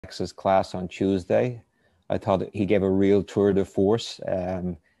Sacks's class on Tuesday. I thought he gave a real tour de force.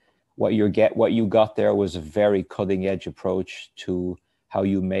 What you got there was a very cutting edge approach to how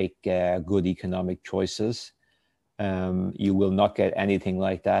you make good economic choices. You will not get anything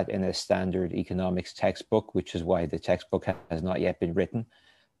like that in a standard economics textbook, which is why the textbook has not yet been written.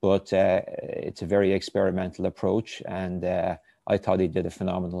 But it's a very experimental approach, and I thought he did a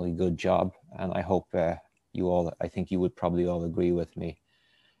phenomenally good job. And I hope I think you would probably all agree with me.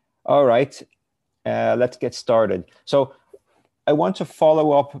 All right, let's get started. So I want to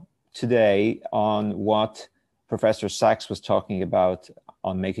follow up today on what Professor Sachs was talking about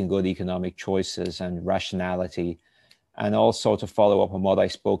on making good economic choices and rationality, and also to follow up on what I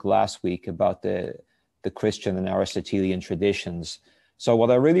spoke last week about the Christian and Aristotelian traditions. So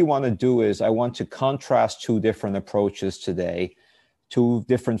what I really want to do is I want to contrast two different approaches today, two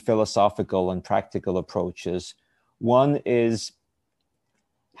different philosophical and practical approaches. One is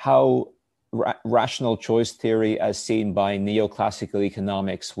how rational choice theory as seen by neoclassical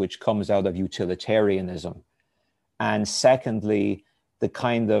economics, which comes out of utilitarianism. And secondly, the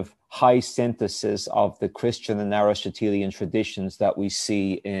kind of high synthesis of the Christian and Aristotelian traditions that we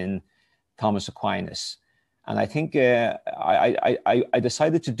see in Thomas Aquinas. And I think I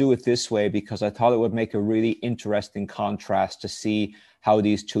decided to do it this way because I thought it would make a really interesting contrast to see how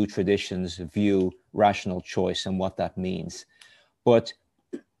these two traditions view rational choice and what that means. But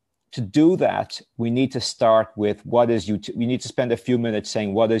to do that, we need to start with we need to spend a few minutes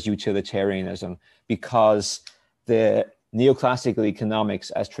saying what is utilitarianism, because the neoclassical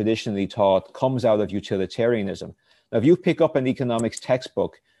economics as traditionally taught comes out of utilitarianism. Now, if you pick up an economics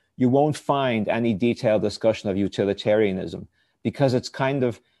textbook, you won't find any detailed discussion of utilitarianism because it's kind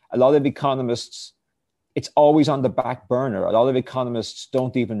of, a lot of economists, it's always on the back burner. A lot of economists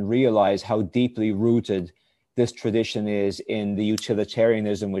don't even realize how deeply rooted this tradition is in the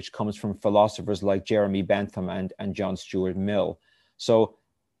utilitarianism, which comes from philosophers like Jeremy Bentham and John Stuart Mill. So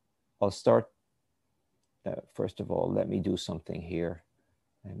I'll start, first of all, let me do something here.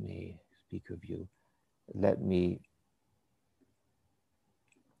 Let me speak of you. Let me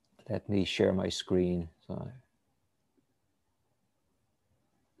share my screen.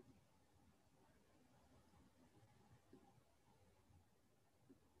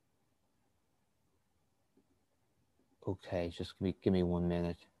 Okay, just give me 1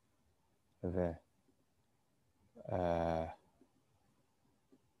 minute. Okay.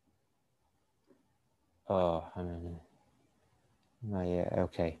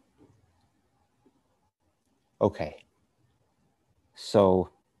 Okay. So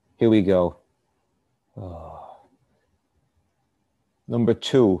here we go. Number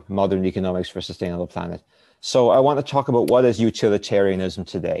 2, modern economics for a sustainable planet. So I want to talk about what is utilitarianism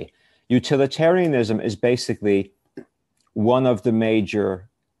today. Utilitarianism is basically one of the major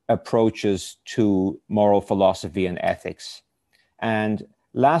approaches to moral philosophy and ethics. And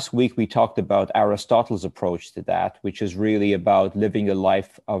last week we talked about Aristotle's approach to that, which is really about living a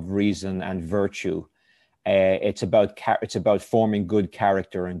life of reason and virtue. It's about forming good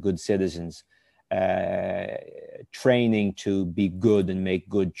character and good citizens, training to be good and make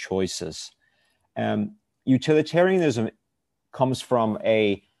good choices. Utilitarianism comes from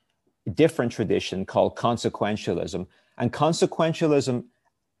a different tradition called consequentialism. And consequentialism,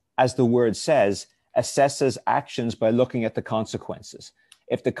 as the word says, assesses actions by looking at the consequences.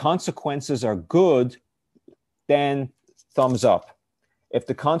 If the consequences are good, then thumbs up. If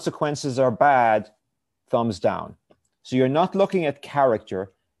the consequences are bad, thumbs down. So you're not looking at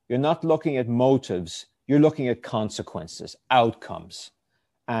character, you're not looking at motives, you're looking at consequences, outcomes.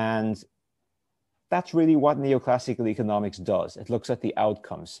 And that's really what neoclassical economics does. It looks at the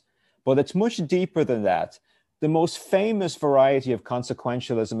outcomes. But it's much deeper than that. The most famous variety of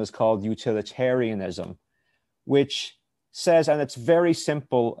consequentialism is called utilitarianism, which says, and it's very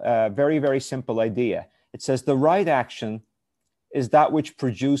simple, very, very simple idea. It says the right action is that which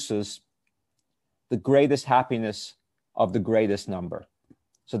produces the greatest happiness of the greatest number.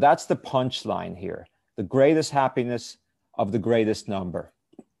 So that's the punchline here, the greatest happiness of the greatest number.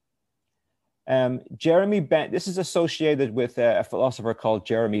 This is associated with a philosopher called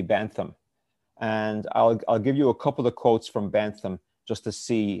Jeremy Bentham. And I'll give you a couple of quotes from Bentham just to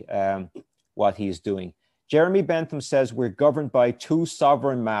see what he's doing. Jeremy Bentham says, we're governed by two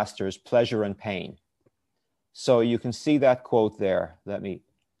sovereign masters, pleasure and pain. So you can see that quote there.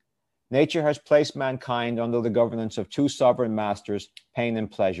 Nature has placed mankind under the governance of two sovereign masters, pain and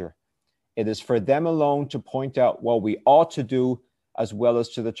pleasure. It is for them alone to point out what we ought to do, as well as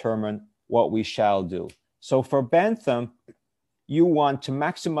to determine what we shall do. So for Bentham, you want to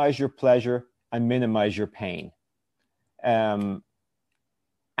maximize your pleasure and minimize your pain. And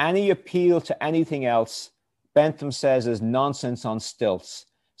Any appeal to anything else, Bentham says, is nonsense on stilts.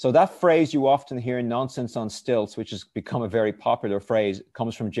 So that phrase you often hear, nonsense on stilts, which has become a very popular phrase,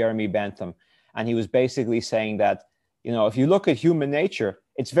 comes from Jeremy Bentham. And he was basically saying that, you know, if you look at human nature,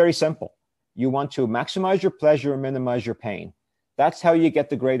 it's very simple. You want to maximize your pleasure and minimize your pain. That's how you get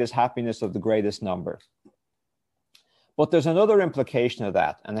the greatest happiness of the greatest number. But there's another implication of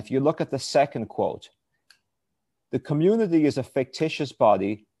that. And if you look at the second quote, the community is a fictitious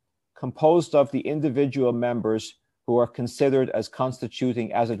body composed of the individual members who are considered as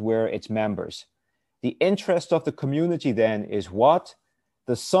constituting, as it were, its members. The interest of the community then is what?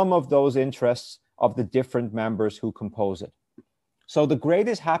 The sum of those interests of the different members who compose it. So the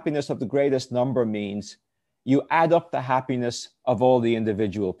greatest happiness of the greatest number means you add up the happiness of all the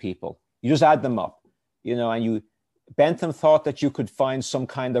individual people. You just add them up, you know, and Bentham thought that you could find some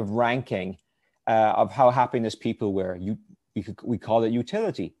kind of ranking of how happiness people were. We call it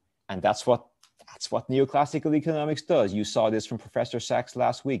utility. And that's what neoclassical economics does. You saw this from Professor Sachs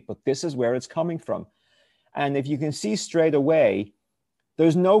last week, but this is where it's coming from. And if you can see straight away,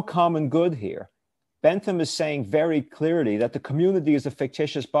 there's no common good here. Bentham is saying very clearly that the community is a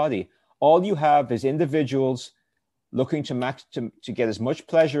fictitious body. All you have is individuals looking to get as much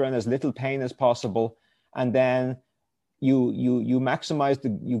pleasure and as little pain as possible. And then you maximize,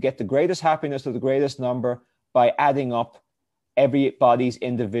 you get the greatest happiness of the greatest number by adding up everybody's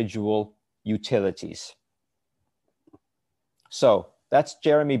individual utilities. So that's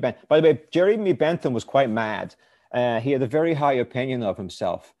Jeremy Bentham. By the way, Jeremy Bentham was quite mad. He had a very high opinion of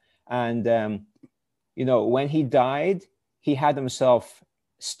himself. And, you know, when he died, he had himself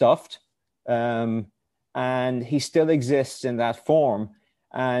stuffed. And he still exists in that form.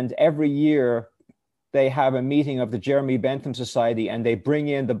 And every year they have a meeting of the Jeremy Bentham Society, and they bring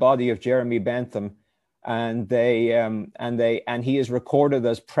in the body of Jeremy Bentham, and he is recorded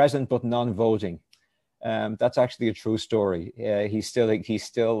as present but non-voting. That's actually a true story.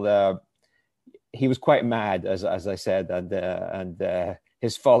 He was quite mad, as I said, and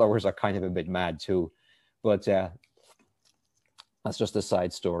his followers are kind of a bit mad too. But that's just a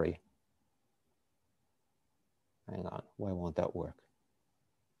side story. Hang on, why won't that work?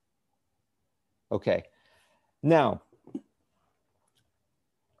 Okay, now,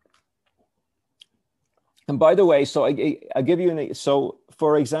 and by the way, so I'll give you so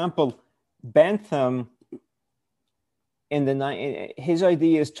for example, Bentham his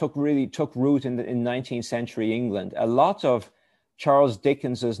ideas took root in 19th century England. A lot of Charles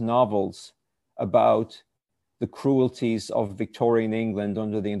Dickens's novels about the cruelties of Victorian England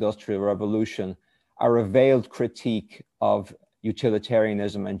under the Industrial Revolution are a veiled critique of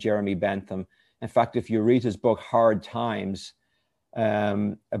utilitarianism and Jeremy Bentham. In fact, if you read his book, Hard Times,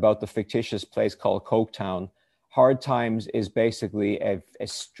 about the fictitious place called Coketown, Hard Times is basically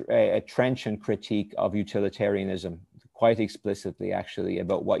a trenchant critique of utilitarianism, quite explicitly, actually,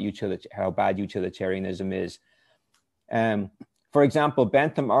 about how bad utilitarianism is. For example,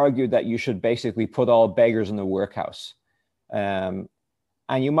 Bentham argued that you should basically put all beggars in the workhouse. And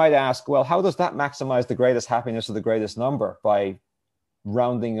you might ask, well, how does that maximize the greatest happiness of the greatest number by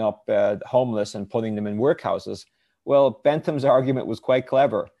rounding up homeless and putting them in workhouses? Well, Bentham's argument was quite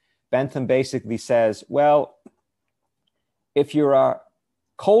clever. Bentham basically says, well, if you're a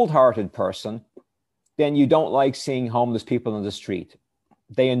cold-hearted person, then you don't like seeing homeless people on the street.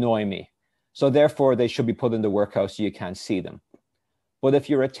 They annoy me. So therefore, they should be put in the workhouse so you can't see them. But if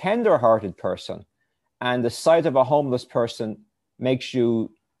you're a tender-hearted person and the sight of a homeless person makes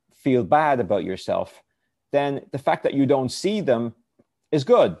you feel bad about yourself, then the fact that you don't see them is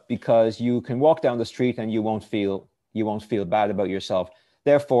good, because you can walk down the street and you won't feel bad about yourself.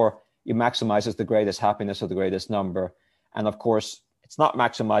 Therefore, you maximizes the greatest happiness of the greatest number. And of course, it's not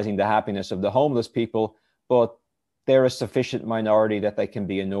maximizing the happiness of the homeless people, but they're a sufficient minority that they can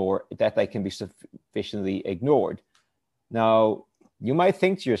be sufficiently ignored. Now, you might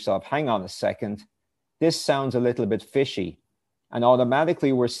think to yourself, hang on a second, this sounds a little bit fishy. And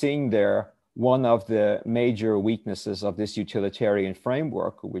automatically we're seeing there one of the major weaknesses of this utilitarian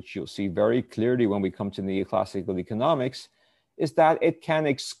framework, which you'll see very clearly when we come to neoclassical economics, is that it can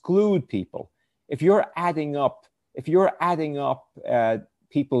exclude people. If you're adding up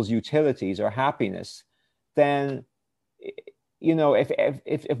people's utilities or happiness, then, you know,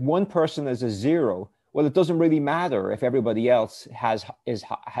 if one person is a zero, well, it doesn't really matter if everybody else is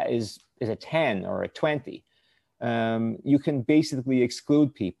a 10 or a 20. You can basically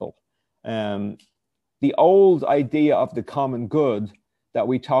exclude people. The old idea of the common good that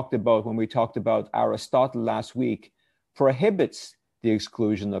we talked about when we talked about Aristotle last week prohibits the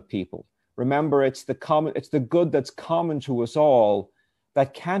exclusion of people. Remember, it's the good that's common to us all,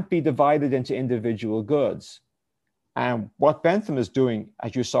 that can't be divided into individual goods. And what Bentham is doing,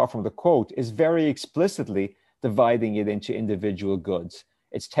 as you saw from the quote, is very explicitly dividing it into individual goods.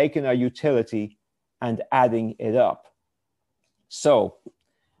 It's taking our utility and adding it up. So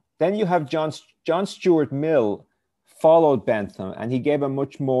then you have John Stuart Mill followed Bentham, and he gave a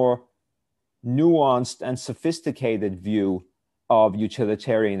much more nuanced and sophisticated view of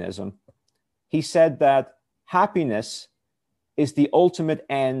utilitarianism. He said that happiness is the ultimate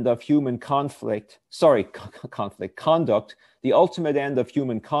end of human conduct, the ultimate end of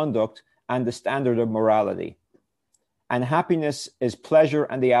human conduct and the standard of morality. And happiness is pleasure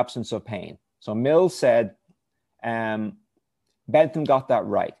and the absence of pain. So Mill said, Bentham got that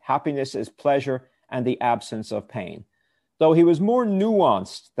right. Happiness is pleasure and the absence of pain. Though he was more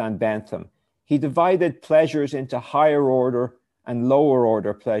nuanced than Bentham, he divided pleasures into higher order and lower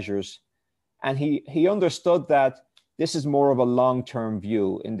order pleasures. And he understood that this is more of a long-term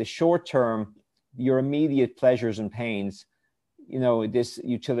view. In the short term, your immediate pleasures and pains, this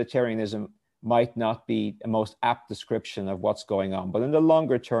utilitarianism might not be the most apt description of what's going on, but in the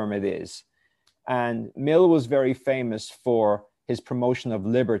longer term it is. And Mill was very famous for his promotion of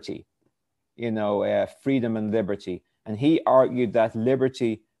liberty, freedom and liberty. And he argued that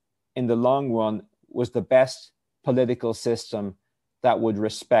liberty in the long run was the best political system that would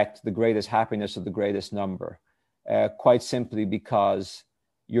respect the greatest happiness of the greatest number, quite simply because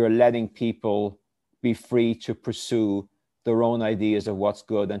you're letting people be free to pursue their own ideas of what's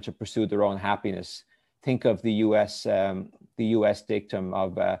good and to pursue their own happiness. Think of the U.S. Dictum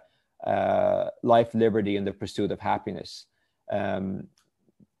of life, liberty, and the pursuit of happiness. You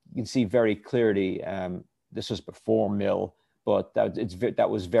can see very clearly, this was before Mill, but that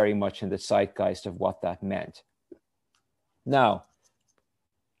was very much in the zeitgeist of what that meant. Now,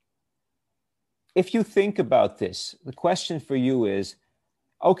 if you think about this, the question for you is,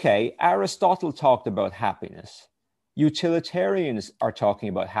 okay, Aristotle talked about happiness. Utilitarians are talking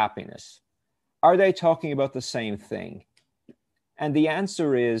about happiness. Are they talking about the same thing? And the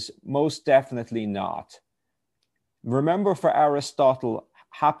answer is most definitely not. Remember, for Aristotle,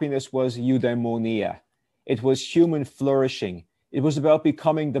 happiness was eudaimonia. It was human flourishing. It was about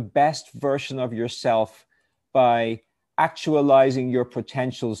becoming the best version of yourself by actualizing your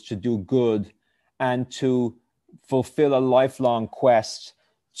potentials to do good and to fulfill a lifelong quest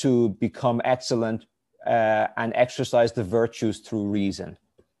to become excellent and exercise the virtues through reason.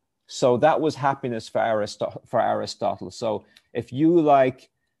 So that was happiness for Aristotle. So if you like,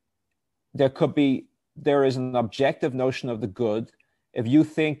 there is an objective notion of the good. If you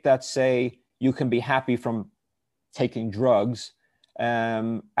think that, say, you can be happy from taking drugs,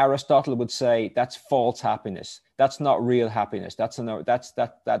 Aristotle would say that's false happiness. That's not real happiness. That's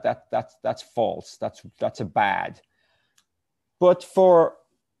false. That's a bad. But for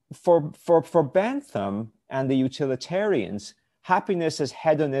Bentham and the utilitarians, happiness is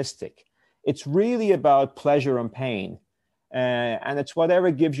hedonistic. It's really about pleasure and pain, and it's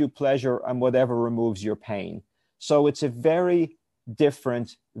whatever gives you pleasure and whatever removes your pain. So it's a very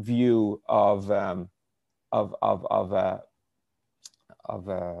different view of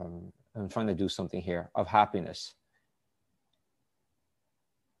I'm trying to do something here, of happiness.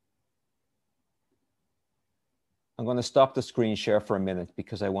 I'm going to stop the screen share for a minute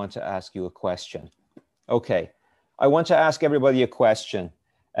because I want to ask you a question. Okay, I want to ask everybody a question.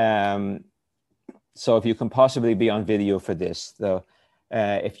 So if you can possibly be on video for this, though,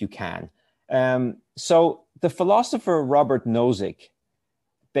 if you can. So the philosopher Robert Nozick,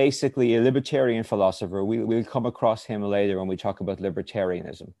 basically a libertarian philosopher, we'll come across him later when we talk about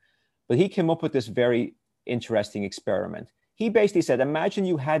libertarianism, but he came up with this very interesting experiment. He basically said, imagine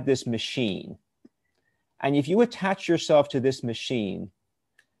you had this machine, and if you attach yourself to this machine,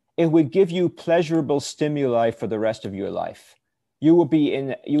 it would give you pleasurable stimuli for the rest of your life. You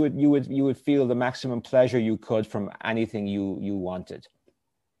would feel the maximum pleasure you could from anything you wanted.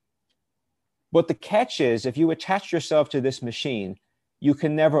 But the catch is, if you attach yourself to this machine, you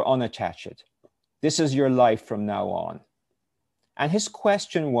can never unattach it. This is your life from now on. And his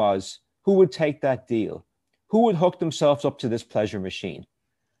question was, who would take that deal? Who would hook themselves up to this pleasure machine?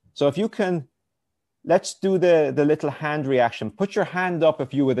 So if you can, let's do the little hand reaction. Put your hand up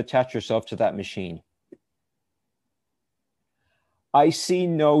if you would attach yourself to that machine. I see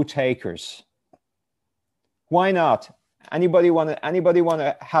no takers. Why not? Anybody want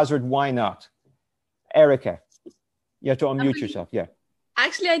to hazard why not? Erica, you have to unmute yourself. Yeah.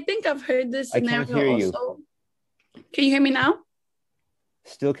 Actually, I think I've heard this scenario I can't hear you. also. Can you hear me now?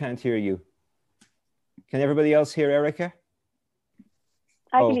 Still can't hear you. Can everybody else hear Erica?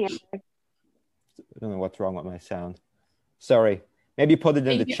 I can hear you. I don't know what's wrong with my sound. Sorry. Maybe put it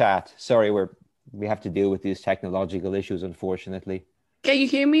in the Can you, chat. Sorry, we have to deal with these technological issues, unfortunately. can you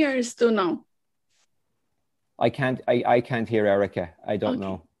hear me or still no? I can't hear Erica. I don't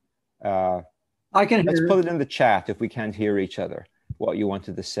Okay. know. I can Let's hear put it in the chat if we can't hear each other, what you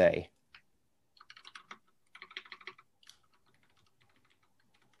wanted to say.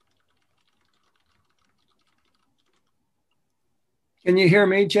 Can you hear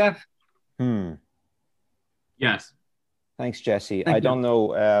me, Jeff? Yes. Thanks, Jesse. Thank I you. don't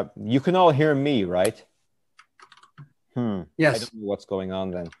know. You can all hear me, right? Yes. I don't know what's going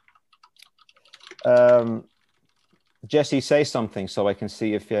on then. Jesse, say something so I can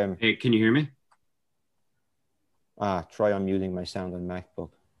see if... Hey, can you hear me? Try unmuting my sound on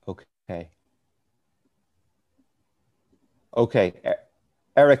MacBook. Okay. Okay.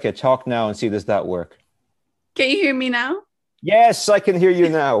 Erica, talk now and see, does that work? Can you hear me now? Yes, I can hear you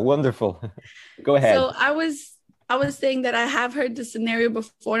now. Wonderful. Go ahead. So I was saying that I have heard the scenario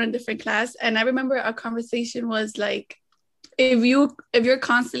before in a different class, and I remember our conversation was like, if you're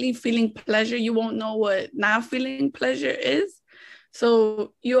constantly feeling pleasure, you won't know what not feeling pleasure is.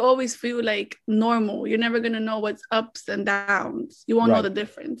 So you always feel like normal. You're never gonna know what's ups and downs. You won't know the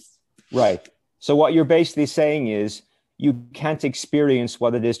difference. Right. So what you're basically saying is you can't experience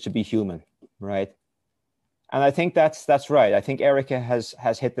what it is to be human, right? And I think that's right. I think Erica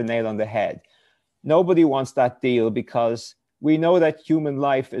has hit the nail on the head. Nobody wants that deal because we know that human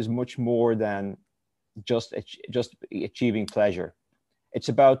life is much more than just achieving pleasure. It's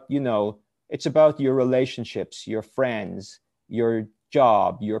about, it's about your relationships, your friends, your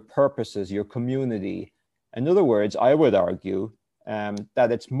job, your purposes, your community. In other words, I would argue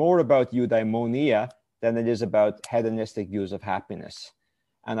that it's more about eudaimonia than it is about hedonistic views of happiness.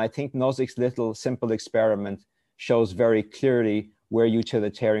 And I think Nozick's little simple experiment shows very clearly where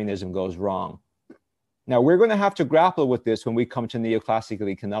utilitarianism goes wrong. Now, we're going to have to grapple with this when we come to neoclassical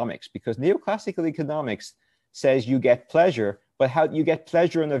economics, because neoclassical economics says you get pleasure, but how you get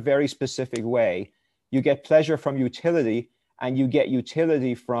pleasure in a very specific way. You get pleasure from utility, and you get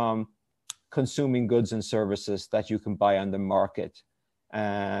utility from consuming goods and services that you can buy on the market.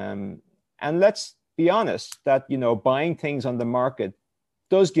 And let's be honest that, buying things on the market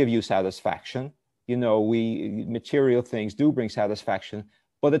does give you satisfaction. Material things do bring satisfaction,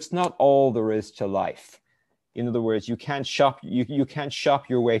 but it's not all there is to life. In other words, you can't shop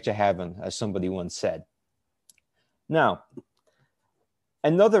your way to heaven, as somebody once said. Now,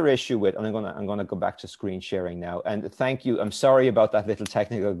 another issue with, and I'm gonna go back to screen sharing now. And thank you. I'm sorry about that little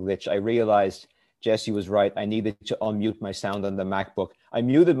technical glitch. I realized Jesse was right. I needed to unmute my sound on the MacBook. I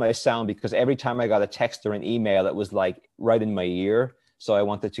muted my sound because every time I got a text or an email, it was like right in my ear. So I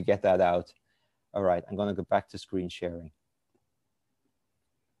wanted to get that out. All right, I'm gonna go back to screen sharing.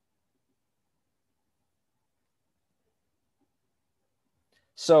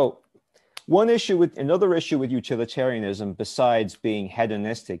 So another issue with utilitarianism, besides being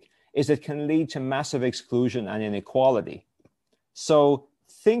hedonistic, is it can lead to massive exclusion and inequality. So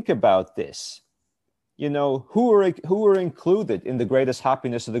think about this. Who are included in the greatest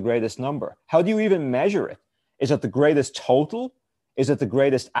happiness of the greatest number? How do you even measure it? Is it the greatest total? Is it the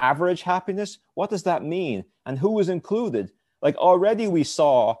greatest average happiness? What does that mean? And who is included? Like already we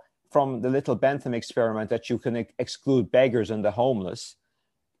saw from the little Bentham experiment that you can exclude beggars and the homeless.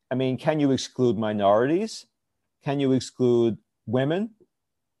 I mean, can you exclude minorities? Can you exclude women?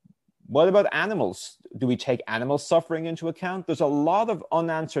 What about animals? Do we take animal suffering into account? There's a lot of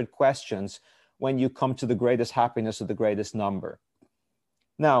unanswered questions when you come to the greatest happiness of the greatest number.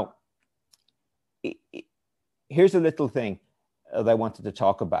 Now, here's a little thing that I wanted to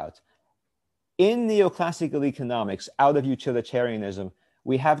talk about. In neoclassical economics, out of utilitarianism,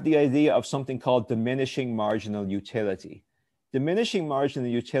 we have the idea of something called diminishing marginal utility. Diminishing marginal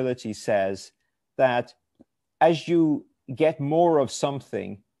utility says that as you get more of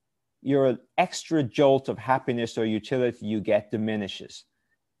something, your extra jolt of happiness or utility you get diminishes.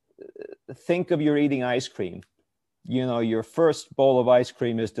 Think of you're eating ice cream. Your first bowl of ice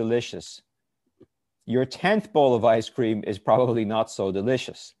cream is delicious. Your 10th bowl of ice cream is probably not so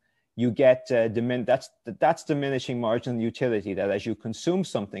delicious. You get that's diminishing marginal utility, that as you consume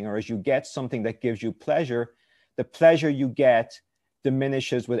something or as you get something that gives you pleasure, the pleasure you get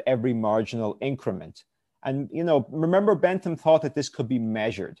diminishes with every marginal increment. And, remember Bentham thought that this could be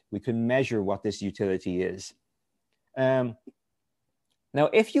measured. We can measure what this utility is. Now,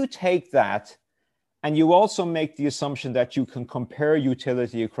 if you take that and you also make the assumption that you can compare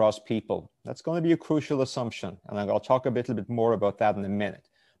utility across people, that's going to be a crucial assumption. And I'll talk a little bit more about that in a minute.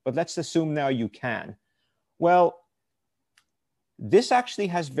 But let's assume now you can. Well, this actually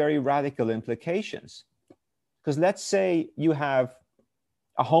has very radical implications. Because let's say you have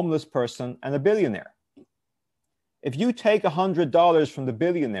a homeless person and a billionaire. If you take $100 from the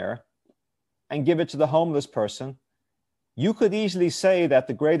billionaire and give it to the homeless person, you could easily say that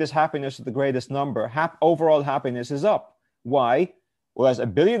the greatest happiness of the greatest number, overall happiness is up. Why? Whereas a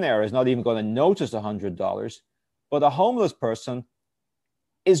billionaire is not even going to notice $100, but a homeless person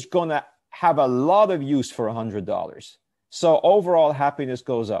is going to have a lot of use for $100. So overall happiness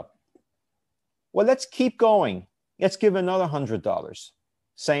goes up. Well, let's keep going. Let's give another $100.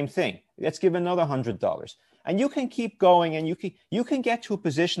 Same thing. Let's give another $100. And you can keep going, and you can get to a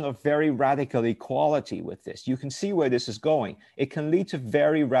position of very radical equality with this. You can see where this is going. It can lead to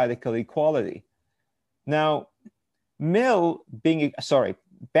very radical equality. Now, Bentham,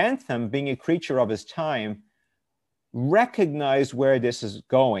 being a creature of his time, recognized where this is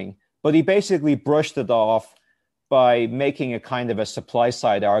going, but he basically brushed it off by making a kind of a supply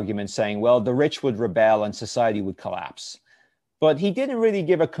side argument saying, well, the rich would rebel and society would collapse. But he didn't really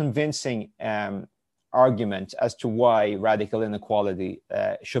give a convincing argument as to why radical inequality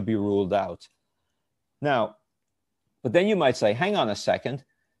should be ruled out. Now, but then you might say, hang on a second,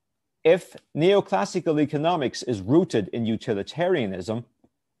 if neoclassical economics is rooted in utilitarianism,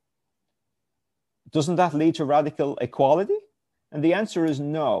 doesn't that lead to radical equality? And the answer is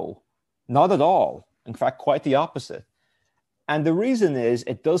no, not at all. In fact, quite the opposite. And the reason is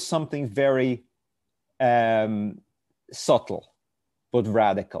it does something very subtle, but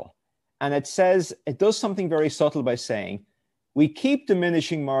radical. And it does something very subtle by saying, we keep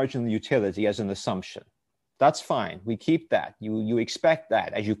diminishing marginal utility as an assumption. That's fine. We keep that. You expect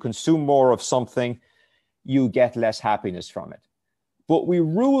that. As you consume more of something, you get less happiness from it. But we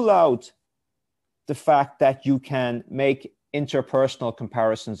rule out the fact that you can make interpersonal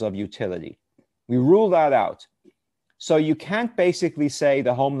comparisons of utility. We rule that out. So you can't basically say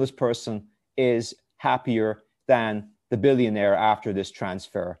the homeless person is happier than the billionaire after this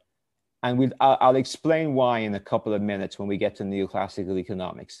transfer. And I'll explain why in a couple of minutes when we get to neoclassical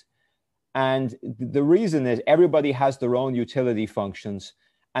economics. And the reason is everybody has their own utility functions,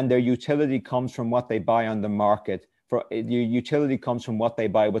 and their utility comes from what they buy on the market. Your utility comes from what they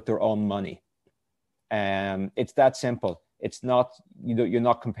buy with their own money. It's that simple. It's not,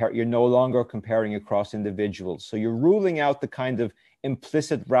 you're no longer comparing across individuals. So you're ruling out the kind of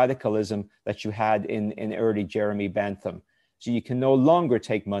implicit radicalism that you had in early Jeremy Bentham. So you can no longer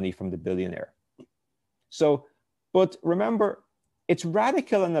take money from the billionaire. So, but remember, it's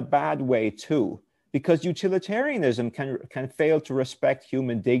radical in a bad way too, because utilitarianism can fail to respect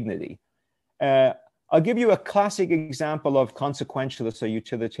human dignity. I'll give you a classic example of consequentialist or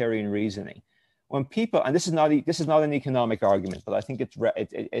utilitarian reasoning. When people, and this is not an economic argument, but I think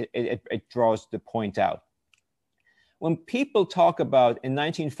it draws the point out. When people talk about in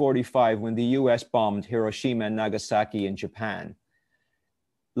 1945, when the US bombed Hiroshima and Nagasaki in Japan,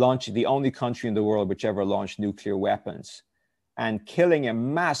 launched the only country in the world which ever launched nuclear weapons, and killing a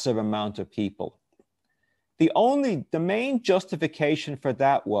massive amount of people, the main justification for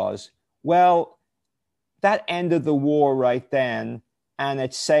that was, well, that ended the war right then, and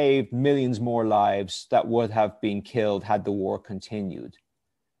it saved millions more lives that would have been killed had the war continued.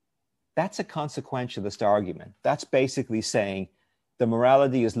 That's a consequentialist argument. That's basically saying the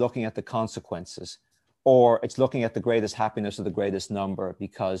morality is looking at the consequences, or it's looking at the greatest happiness or the greatest number,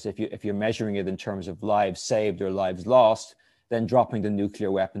 because if you're measuring it in terms of lives saved or lives lost, then dropping the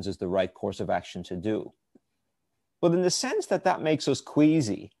nuclear weapons is the right course of action to do. But in the sense that makes us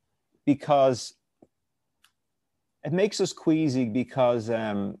queasy, because because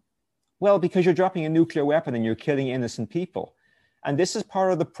you're dropping a nuclear weapon and you're killing innocent people. And this is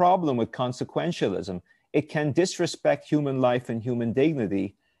part of the problem with consequentialism. It can disrespect human life and human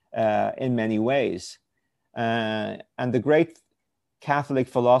dignity in many ways. And the great Catholic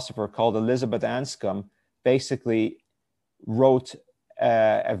philosopher called Elizabeth Anscombe basically wrote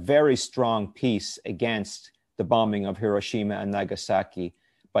a very strong piece against the bombing of Hiroshima and Nagasaki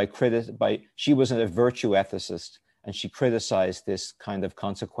she was a virtue ethicist, and she criticized this kind of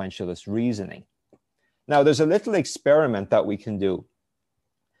consequentialist reasoning. Now, there's a little experiment that we can do.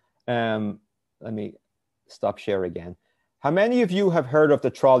 Let me stop share again. How many of you have heard of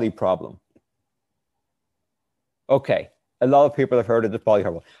the trolley problem? Okay, a lot of people have heard of the trolley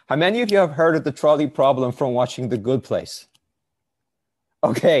problem. How many of you have heard of the trolley problem from watching The Good Place?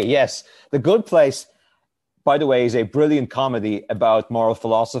 Okay, yes. The Good Place, by the way, is a brilliant comedy about moral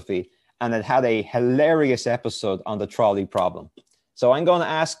philosophy, and it had a hilarious episode on the trolley problem. So I'm going to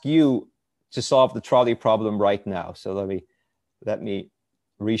ask you to solve the trolley problem right now. So let me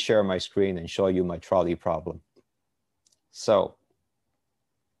reshare my screen and show you my trolley problem. So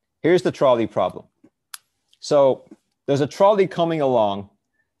here's the trolley problem. So there's a trolley coming along,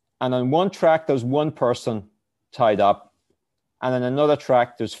 And on one track, there's one person tied up. And on another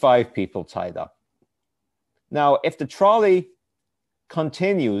track, there's 5 people tied up. Now, if the trolley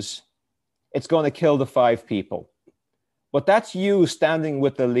continues, it's going to kill the 5 people. But that's you standing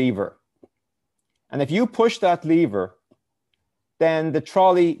with the lever. And if you push that lever, then the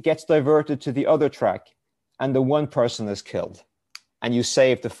trolley gets diverted to the other track and the one person is killed. And you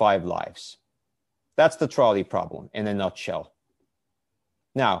save the 5 lives. That's the trolley problem in a nutshell.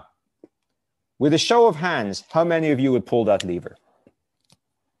 Now, with a show of hands, how many of you would pull that lever?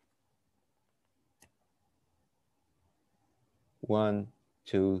 One,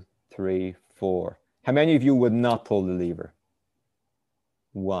 two, three, 4. How many of you would not pull the lever?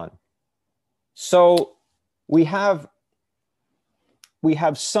 1. So we have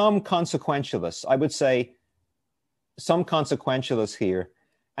some consequentialists. I would say some consequentialists here.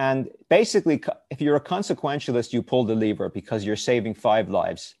 And basically, if you're a consequentialist, you pull the lever because you're saving 5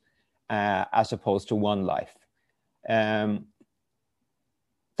 lives as opposed to 1 life.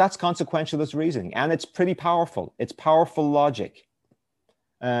 That's consequentialist reasoning, and it's pretty powerful. It's powerful logic.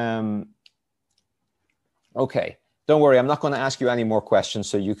 Okay, don't worry. I'm not going to ask you any more questions,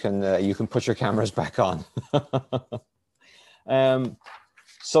 so you can put your cameras back on.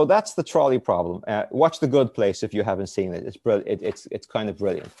 So that's the trolley problem. Watch The Good Place if you haven't seen it. It's brilliant. It's kind of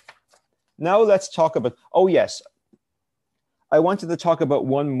brilliant. Now let's talk about. Oh yes, I wanted to talk about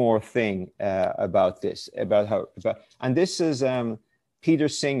one more thing about this. And this is Peter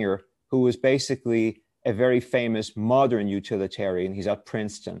Singer, who is basically a very famous modern utilitarian. He's at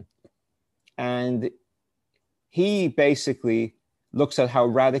Princeton, and he basically looks at how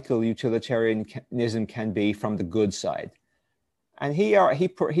radical utilitarianism can be from the good side. And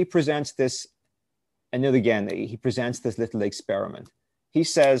he presents this, and then again, he presents this little experiment. He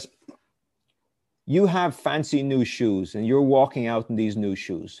says, you have fancy new shoes and you're walking out in these new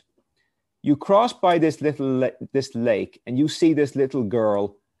shoes. You cross by this lake and you see this little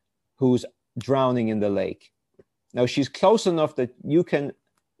girl who's drowning in the lake. Now she's close enough that you can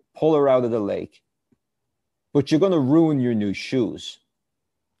pull her out of the lake, but you're going to ruin your new shoes.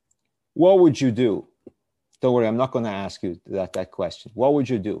 What would you do? Don't worry, I'm not going to ask you that question. What would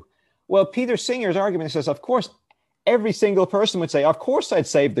you do? Well, Peter Singer's argument says, of course, every single person would say, of course I'd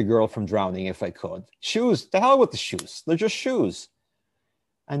save the girl from drowning if I could. Shoes, the hell with the shoes. They're just shoes.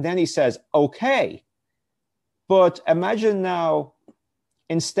 And then he says, okay, but imagine now,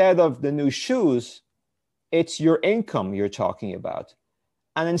 instead of the new shoes, it's your income you're talking about.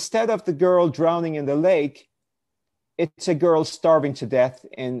 And instead of the girl drowning in the lake, it's a girl starving to death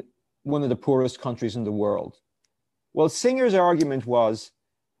in one of the poorest countries in the world. Well, Singer's argument was,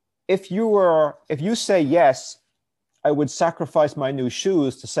 if you say, yes, I would sacrifice my new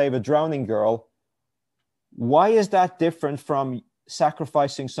shoes to save a drowning girl, why is that different from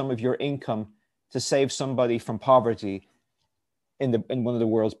sacrificing some of your income to save somebody from poverty in one of the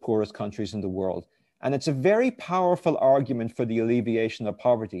world's poorest countries in the world? And it's a very powerful argument for the alleviation of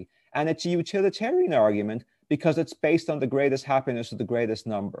poverty. And it's a utilitarian argument because it's based on the greatest happiness of the greatest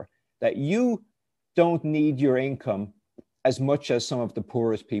number, that you don't need your income as much as some of the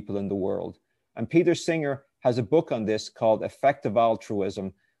poorest people in the world. And Peter Singer has a book on this called Effective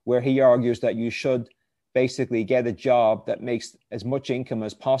Altruism, where he argues that you should basically get a job that makes as much income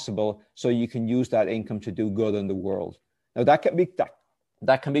as possible so you can use that income to do good in the world. Now that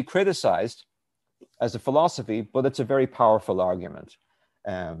can be criticized as a philosophy, but it's a very powerful argument.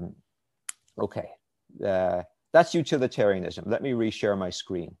 Okay, that's utilitarianism. Let me reshare my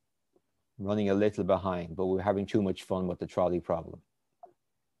screen. I'm running a little behind, but we're having too much fun with the trolley problem.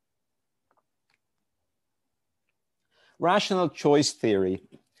 Rational choice theory.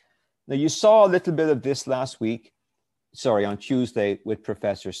 Now, you saw a little bit of this on Tuesday with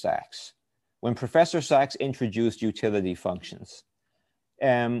Professor Sachs, when Professor Sachs introduced utility functions.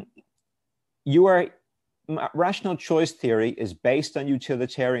 Rational choice theory is based on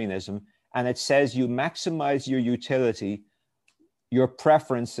utilitarianism, and it says you maximize your utility, your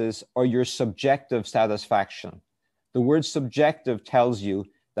preferences, or your subjective satisfaction. The word subjective tells you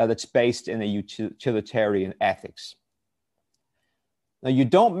that it's based in a utilitarian ethics. Now, you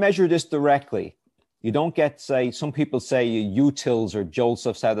don't measure this directly. You don't get, say, some people say utils or jolts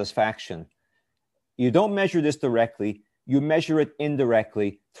of satisfaction. You don't measure this directly. You measure it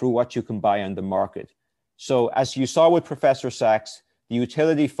indirectly through what you can buy on the market. So as you saw with Professor Sachs, the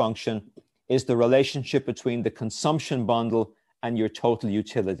utility function is the relationship between the consumption bundle and your total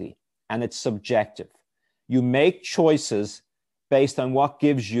utility, and it's subjective. You make choices based on what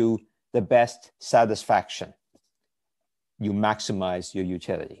gives you the best satisfaction. You maximize your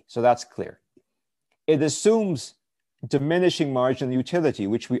utility. So that's clear. It assumes diminishing marginal utility,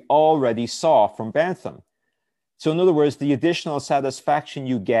 which we already saw from Bentham. So in other words, the additional satisfaction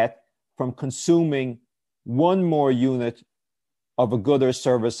you get from consuming one more unit of a good or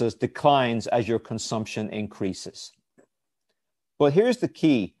services declines as your consumption increases. But here's the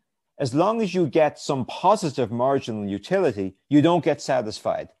key. As long as you get some positive marginal utility, you don't get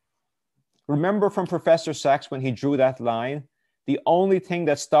satisfied. Remember from Professor Sachs when he drew that line? The only thing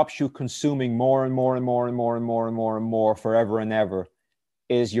that stops you consuming more and more and more and more and more and more and more forever and ever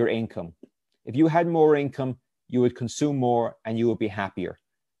is your income. If you had more income, you would consume more and you would be happier.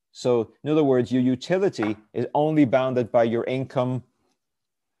 So in other words, your utility is only bounded by your income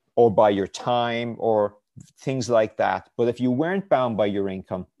or by your time or things like that. But if you weren't bound by your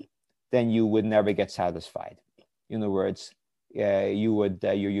income, then you would never get satisfied. In other words, your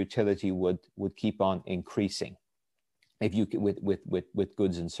utility would keep on increasing if you with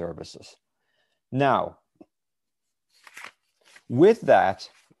goods and services. Now, with that,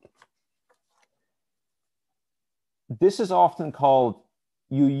 this is often called,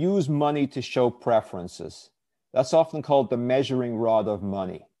 you use money to show preferences. That's often called the measuring rod of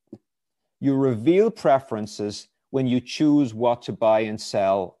money. You reveal preferences when you choose what to buy and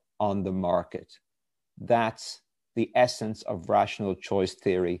sell on the market. That's the essence of rational choice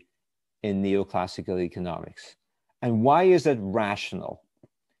theory in neoclassical economics. And why is it rational?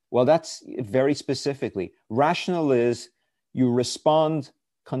 Well, that's very specifically. Rational is you respond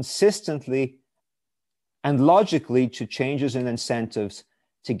consistently and logically to changes in incentives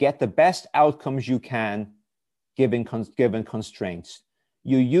to get the best outcomes you can given constraints.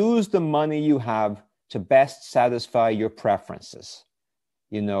 You use the money you have to best satisfy your preferences.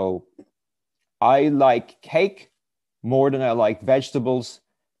 You know, I like cake more than I like vegetables.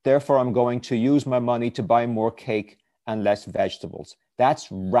 Therefore, I'm going to use my money to buy more cake and less vegetables. That's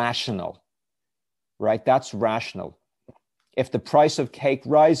rational, right? That's rational. If the price of cake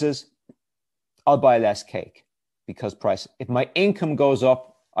rises, I'll buy less cake because price. If my income goes up,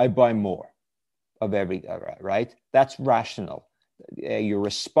 I buy more of every, right? That's rational. You're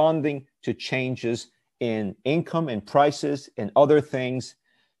responding to changes in income, in prices, in other things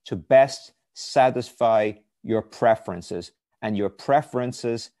to best satisfy your preferences. And your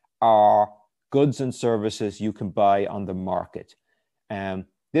preferences are goods and services you can buy on the market.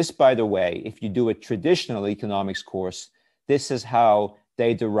 This, by the way, if you do a traditional economics course, this is how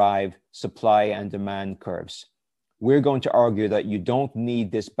they derive supply and demand curves. We're going to argue that you don't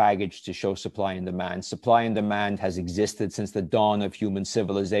need this baggage to show supply and demand. Supply and demand has existed since the dawn of human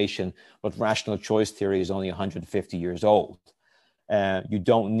civilization, but rational choice theory is only 150 years old. You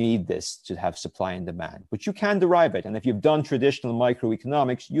don't need this to have supply and demand, but you can derive it. And if you've done traditional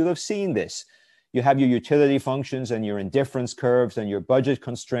microeconomics, you'll have seen this. You have your utility functions and your indifference curves and your budget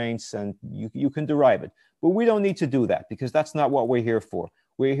constraints, and you can derive it. But we don't need to do that because that's not what we're here for.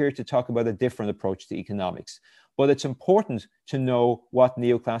 We're here to talk about a different approach to economics. But it's important to know what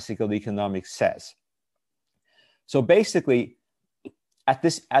neoclassical economics says. So basically, at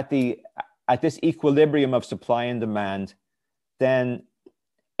this equilibrium of supply and demand, then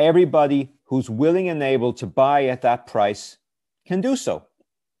everybody who's willing and able to buy at that price can do so.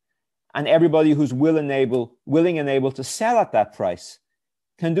 And everybody who's willing and able to sell at that price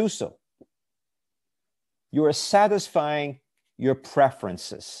can do so. You are satisfying your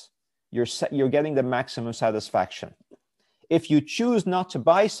preferences. You're getting the maximum satisfaction. If you choose not to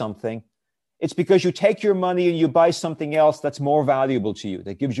buy something, it's because you take your money and you buy something else that's more valuable to you,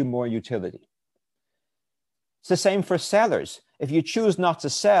 that gives you more utility. It's the same for sellers. If you choose not to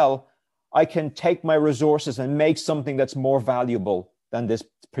sell, I can take my resources and make something that's more valuable than this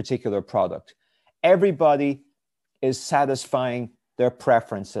particular product. Everybody is satisfying their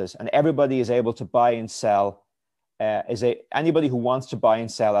preferences and everybody is able to buy and sell. Anybody who wants to buy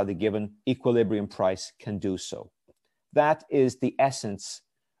and sell at a given equilibrium price can do so. That is the essence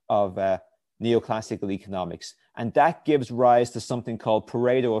of neoclassical economics. And that gives rise to something called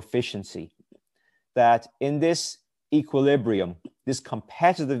Pareto efficiency, that in this equilibrium, this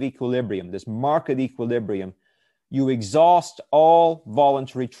competitive equilibrium, this market equilibrium, you exhaust all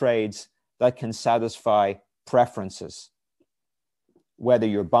voluntary trades that can satisfy preferences, whether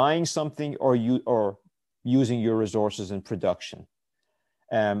you're buying something or using your resources in production.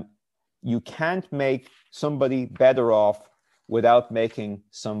 You can't make somebody better off without making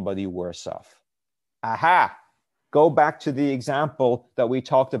somebody worse off. Aha! Go back to the example that we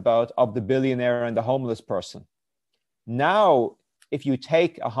talked about of the billionaire and the homeless person. Now, if you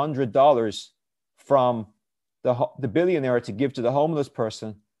take $100 from the billionaire to give to the homeless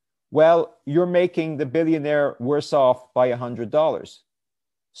person, well, you're making the billionaire worse off by $100.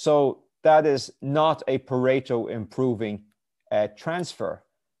 So that is not a Pareto improving transfer.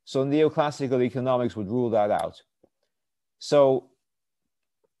 So neoclassical economics would rule that out. So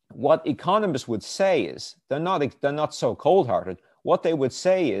what economists would say is, they're not so cold-hearted. What they would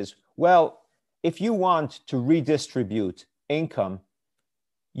say is, well, if you want to redistribute income,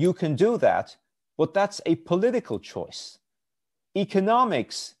 you can do that, but that's a political choice.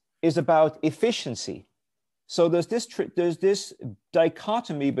 Economics is about efficiency. So there's this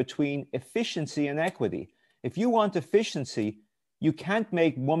dichotomy between efficiency and equity. If you want efficiency, you can't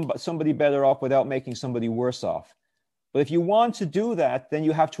make somebody better off without making somebody worse off. But if you want to do that, then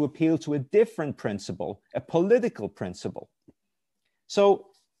you have to appeal to a different principle, a political principle. So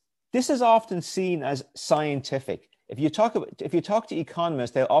this is often seen as scientific. If you talk to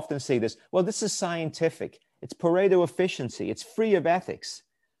economists, they'll often say this, well, this is scientific. It's Pareto efficiency. It's free of ethics.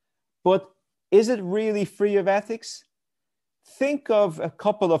 But is it really free of ethics? Think of a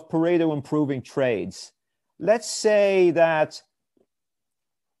couple of Pareto improving trades. Let's say that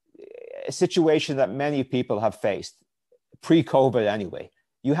a situation that many people have faced, pre-COVID anyway.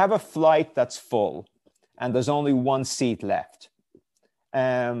 You have a flight that's full and there's only one seat left.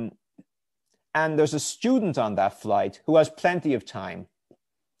 And there's a student on that flight who has plenty of time.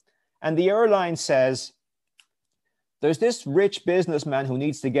 And the airline says, there's this rich businessman who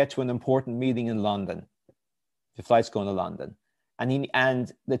needs to get to an important meeting in London. The flight's going to London.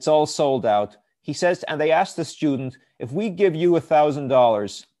 And it's all sold out. He says, and they ask the student, if we give you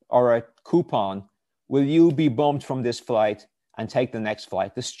 $1,000 or a coupon, will you be bumped from this flight and take the next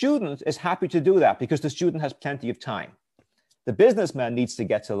flight? The student is happy to do that because the student has plenty of time. The businessman needs to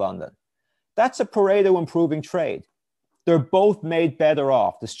get to London. That's a Pareto improving trade. They're both made better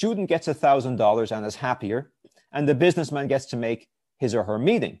off. The student gets $1,000 and is happier, and the businessman gets to make his or her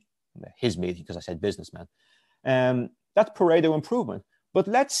meeting. His meeting, because I said businessman. That's Pareto improvement. But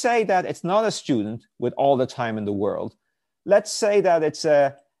let's say that it's not a student with all the time in the world. Let's say that it's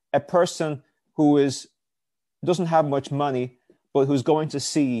a person who doesn't have much money, but who's going to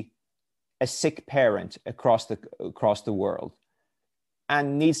see a sick parent across the world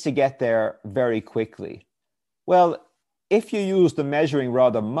and needs to get there very quickly. Well, if you use the measuring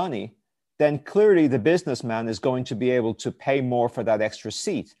rod of money, then clearly the businessman is going to be able to pay more for that extra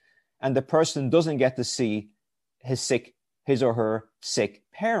seat. And the person doesn't get to see his or her sick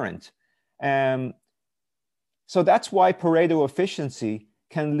parent. So that's why Pareto efficiency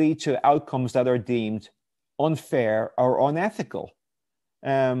can lead to outcomes that are deemed unfair or unethical.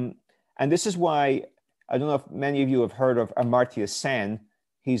 And this is why, I don't know if many of you have heard of Amartya Sen.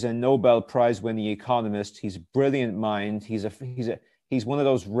 He's a Nobel Prize winning economist. He's a brilliant mind. He's one of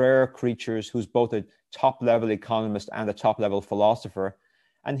those rare creatures who's both a top level economist and a top level philosopher.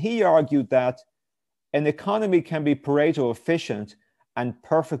 And he argued that an economy can be Pareto efficient and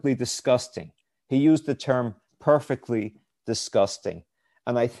perfectly disgusting. He used the term perfectly disgusting.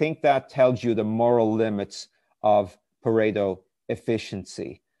 And I think that tells you the moral limits of Pareto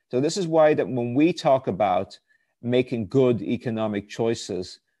efficiency. So this is why that when we talk about making good economic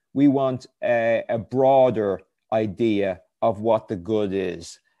choices, we want a broader idea of what the good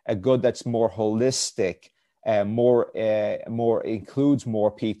is, a good that's more holistic, more includes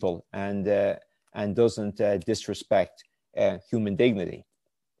more people and doesn't disrespect human dignity.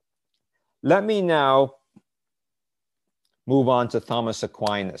 Let me now move on to Thomas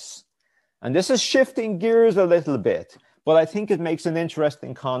Aquinas. And this is shifting gears a little bit, but I think it makes an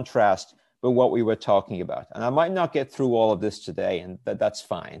interesting contrast with what we were talking about. And I might not get through all of this today, and that's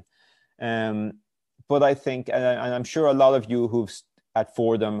fine. But I think, and I'm sure a lot of you at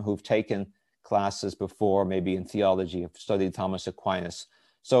Fordham who've taken classes before, maybe in theology, have studied Thomas Aquinas.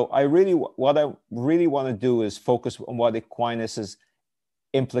 So what I really want to do is focus on what Aquinas's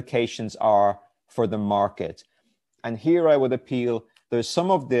implications are for the market. And here I would appeal, there's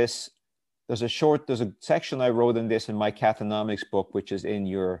some of this, there's a section I wrote in this in my Cathonomics book, which is in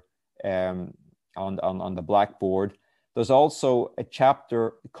your, on the blackboard. There's also a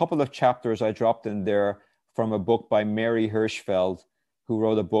couple of chapters I dropped in there from a book by Mary Hirschfeld, who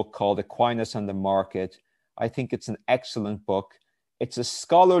wrote a book called Aquinas and the Market. I think it's an excellent book. It's a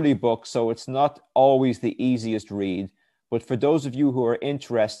scholarly book, so it's not always the easiest read. But for those of you who are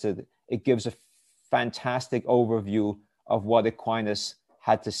interested, it gives a fantastic overview of what Aquinas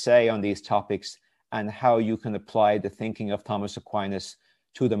had to say on these topics and how you can apply the thinking of Thomas Aquinas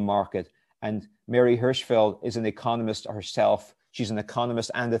to the market. And Mary Hirschfeld is an economist herself. She's an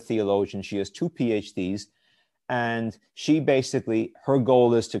economist and a theologian. She has 2 PhDs. And she basically, her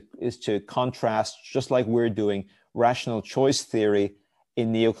goal is to contrast, just like we're doing, rational choice theory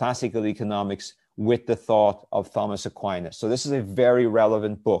in neoclassical economics with the thought of Thomas Aquinas. So this is a very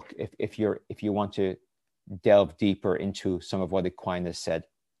relevant book if you want to delve deeper into some of what Aquinas said.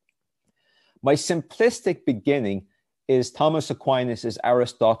 My simplistic beginning is Thomas Aquinas is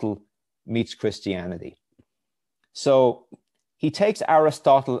Aristotle meets Christianity. So he takes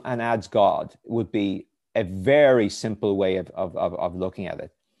Aristotle and adds God, would be a very simple way of looking at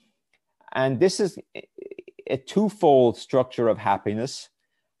it. And this is a twofold structure of happiness.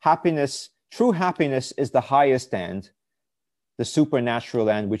 True happiness is the highest end, the supernatural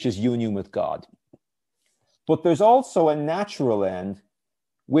end, which is union with God. But there's also a natural end,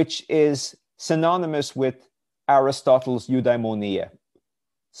 which is synonymous with Aristotle's eudaimonia.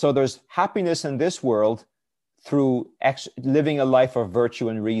 So there's happiness in this world through living a life of virtue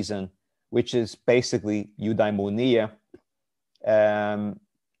and reason, which is basically eudaimonia. And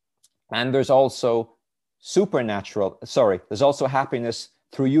there's also there's also happiness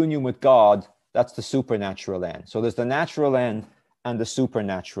through union with God. That's the supernatural end. So there's the natural end and the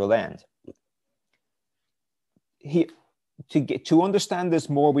supernatural end. To understand this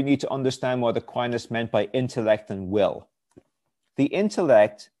more, we need to understand what Aquinas meant by intellect and will. The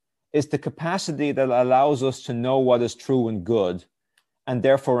intellect is the capacity that allows us to know what is true and good, and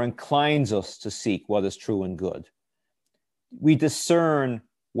therefore inclines us to seek what is true and good. We discern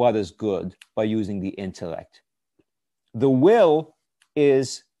what is good by using the intellect. The will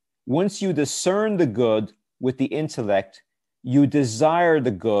is, once you discern the good with the intellect, you desire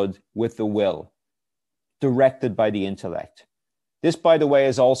the good with the will, directed by the intellect. This, by the way,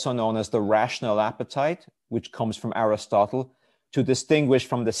 is also known as the rational appetite, which comes from Aristotle, to distinguish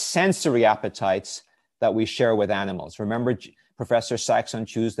from the sensory appetites that we share with animals. Remember, Professor Sachs on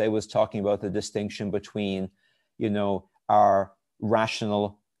Tuesday was talking about the distinction between, our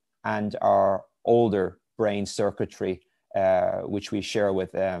rational and our older brain circuitry, which we share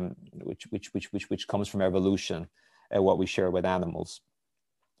with, which comes from evolution, what we share with animals.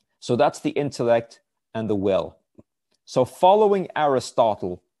 So that's the intellect and the will. So following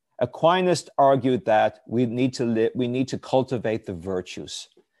Aristotle, Aquinas argued that we need to cultivate the virtues.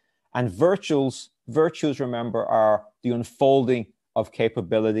 And virtues, remember, are the unfolding of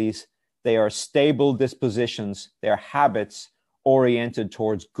capabilities. They are stable dispositions. They are habits oriented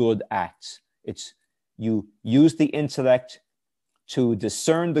towards good acts. It's you use the intellect to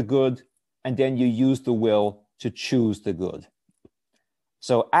discern the good, and then you use the will to choose the good.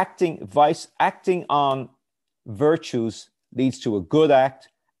 So acting on virtues leads to a good act.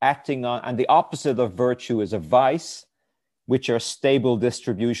 And the opposite of virtue is a vice, which are stable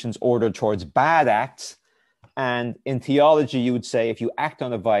distributions ordered towards bad acts. And in theology, you would say if you act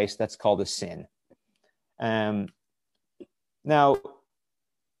on a vice, that's called a sin. Now,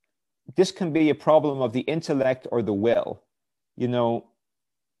 this can be a problem of the intellect or the will.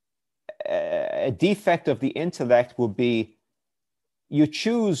 A defect of the intellect would be you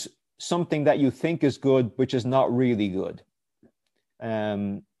choose something that you think is good, which is not really good.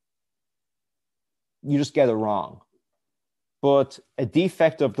 You just get it wrong. But a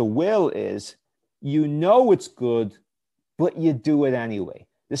defect of the will is it's good, but you do it anyway.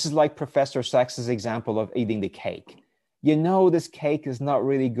 This is like Professor Sachs's example of eating the cake. This cake is not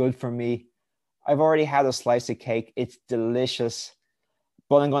really good for me. I've already had a slice of cake. It's delicious,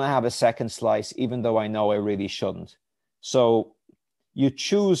 but I'm going to have a second slice, even though I know I really shouldn't. So you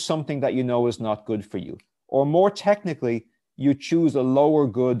choose something that is not good for you. Or more technically, you choose a lower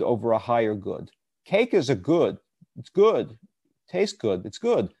good over a higher good. Cake is it's good, tastes good, it's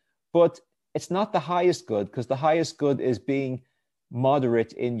good, but it's not the highest good, because the highest good is being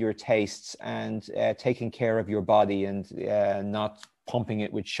moderate in your tastes and taking care of your body and not pumping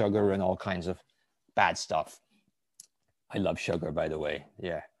it with sugar and all kinds of bad stuff. I love sugar, by the way.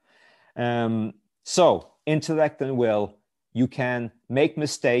 Yeah. So intellect and will, you can make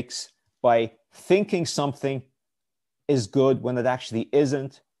mistakes by thinking something is good when it actually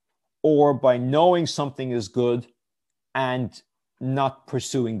isn't, or by knowing something is good and not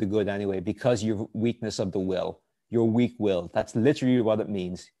pursuing the good anyway because your weakness of the will. You're weak-willed. That's literally what it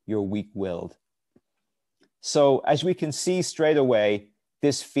means. You're weak-willed. So as we can see straight away,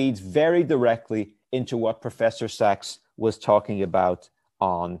 this feeds very directly into what Professor Sachs was talking about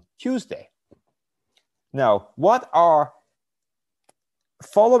on Tuesday. Now,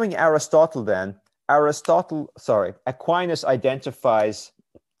 following Aristotle then, Aquinas identifies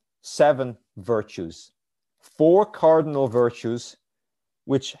 7 virtues, 4 cardinal virtues,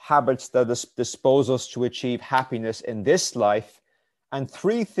 which habits that dispose us to achieve happiness in this life, and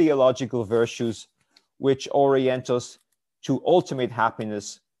 3 theological virtues, which orient us to ultimate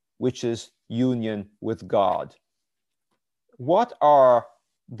happiness, which is union with God. What are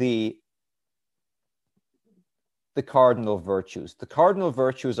the the cardinal virtues. The cardinal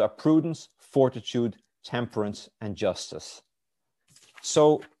virtues are prudence, fortitude, temperance, and justice.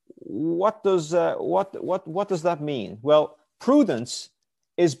 So what does that mean? Well, prudence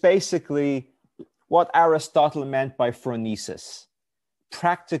is basically what Aristotle meant by phronesis,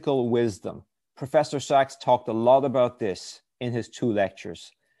 practical wisdom. Professor Sachs talked a lot about this in his 2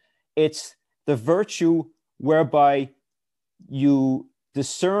 lectures. It's the virtue whereby you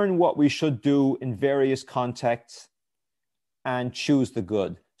discern what we should do in various contexts and choose the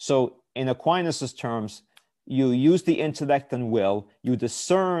good. So in Aquinas' terms, you use the intellect and will, you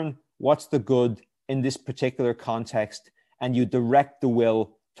discern what's the good in this particular context, and you direct the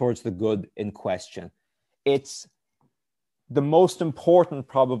will towards the good in question. It's the most important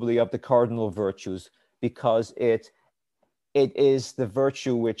probably of the cardinal virtues because it is the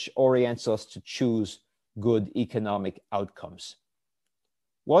virtue which orients us to choose good economic outcomes.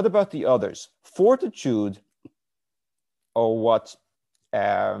 What about the others? Fortitude, or what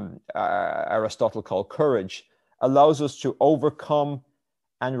Aristotle called courage, allows us to overcome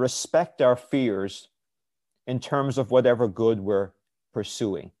and respect our fears in terms of whatever good we're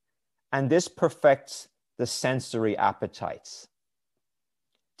pursuing. And this perfects the sensory appetites.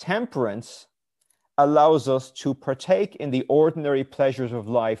 Temperance allows us to partake in the ordinary pleasures of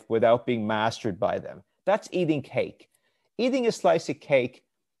life without being mastered by them. That's eating cake. Eating a slice of cake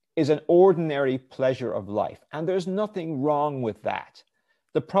is an ordinary pleasure of life, and there's nothing wrong with that.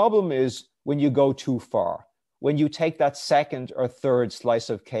 The problem is when you go too far, when you take that second or third slice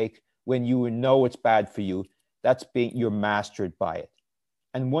of cake, when you know it's bad for you, you're mastered by it.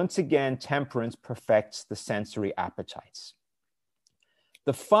 And once again, temperance perfects the sensory appetites.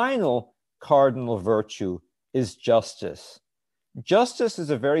 The final cardinal virtue is justice. Justice is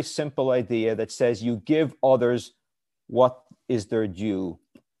a very simple idea that says you give others what is their due.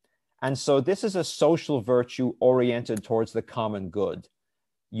 And so this is a social virtue oriented towards the common good.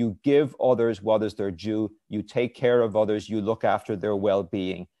 You give others what is their due. You take care of others. You look after their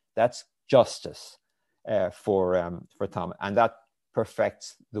well-being. That's justice for Thomas. And that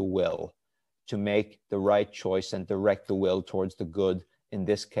perfects the will to make the right choice and direct the will towards the good, in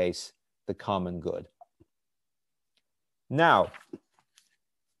this case, the common good. Now,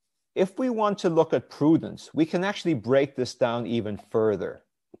 if we want to look at prudence, we can actually break this down even further.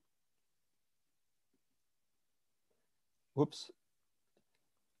 Whoops.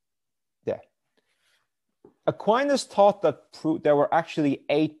 There. Aquinas taught that there were actually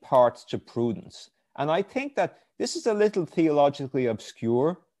 8 parts to prudence. And I think that this is a little theologically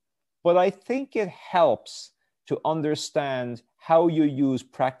obscure, but I think it helps to understand how you use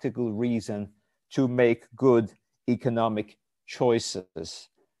practical reason to make good economic choices.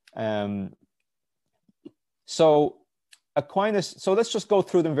 So let's just go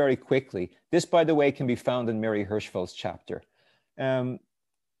through them very quickly. This, by the way, can be found in Mary Hirschfeld's chapter. The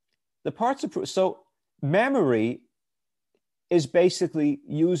parts of so memory is basically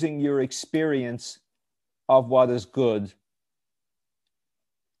using your experience of what is good,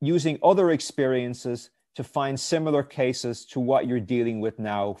 using other experiences to find similar cases to what you're dealing with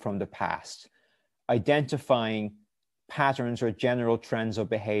now from the past, identifying patterns or general trends of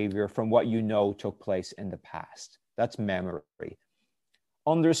behavior from what you know took place in the past. That's memory.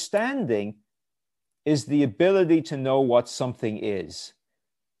 Understanding is the ability to know what something is,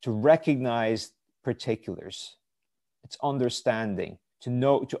 to recognize particulars. It's understanding,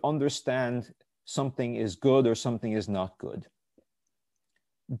 to understand something is good or something is not good.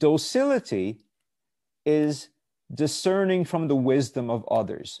 Docility is discerning from the wisdom of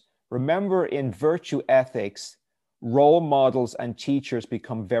others. Remember, in virtue ethics, role models and teachers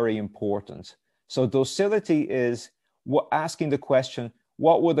become very important. So docility is asking the question,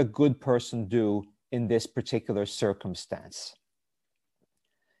 what would a good person do in this particular circumstance?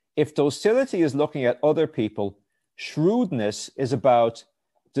 If docility is looking at other people, shrewdness is about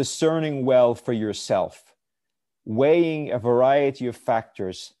discerning well for yourself, weighing a variety of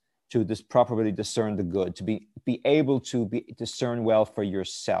factors to properly discern the good, to be able to discern well for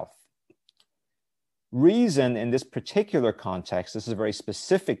yourself. Reason in this particular context, this is a very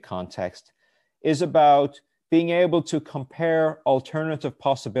specific context, is about being able to compare alternative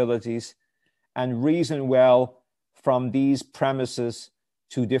possibilities and reason well from these premises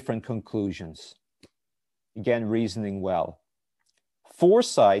to different conclusions. Again, reasoning well.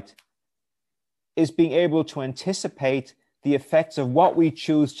 Foresight is being able to anticipate the effects of what we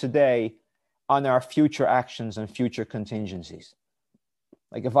choose today on our future actions and future contingencies.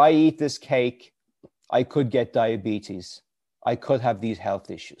 Like if I eat this cake, I could get diabetes. I could have these health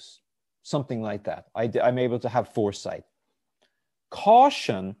issues. Something like that. I'm able to have foresight.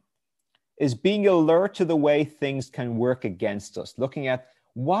 Caution is being alert to the way things can work against us, looking at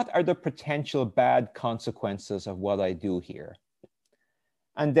what are the potential bad consequences of what I do here.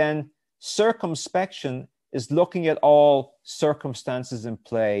 And then circumspection is looking at all circumstances in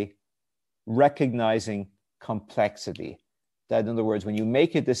play, recognizing complexity. That, in other words, when you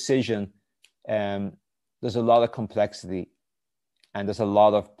make a decision, there's a lot of complexity and there's a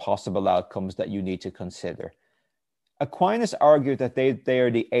lot of possible outcomes that you need to consider. Aquinas argued that they are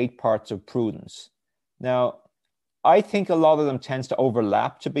the 8 parts of prudence. Now, I think a lot of them tends to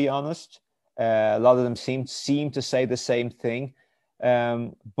overlap, to be honest. A lot of them seem to say the same thing.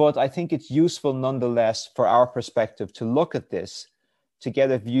 But I think it's useful nonetheless for our perspective to look at this, to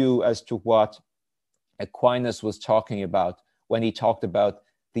get a view as to what Aquinas was talking about when he talked about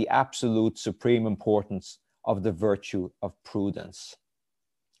the absolute supreme importance of the virtue of prudence.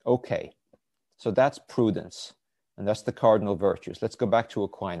 Okay, so that's prudence, and that's the cardinal virtues. Let's go back to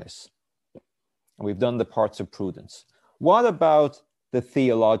Aquinas. And we've done the parts of prudence. What about the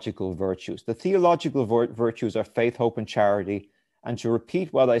theological virtues? The theological virtues are faith, hope, and charity. And to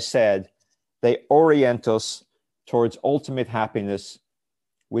repeat what I said, they orient us towards ultimate happiness,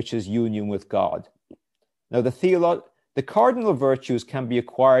 which is union with God. Now, the cardinal virtues can be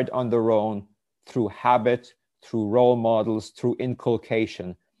acquired on their own through habit, through role models, through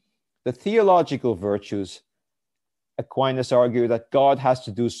inculcation. The theological virtues, Aquinas argued that God has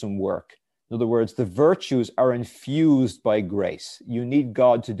to do some work. In other words, the virtues are infused by grace. You need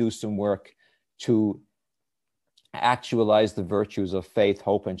God to do some work to actualize the virtues of faith,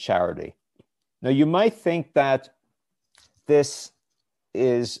 hope, and charity. Now, you might think that this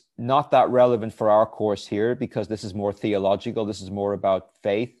is not that relevant for our course here because this is more theological. This is more about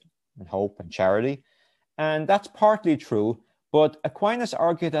faith and hope and charity. And that's partly true, but Aquinas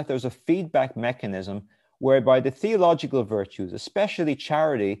argued that there's a feedback mechanism whereby the theological virtues, especially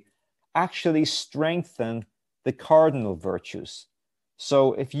charity, actually strengthen the cardinal virtues.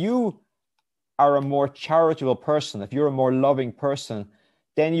 So if you are a more charitable person, if you're a more loving person,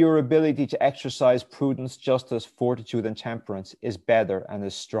 then your ability to exercise prudence, justice, fortitude, and temperance is better and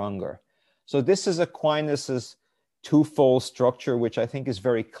is stronger. So this is Aquinas's twofold structure, which I think is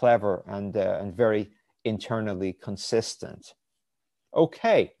very clever and very internally consistent.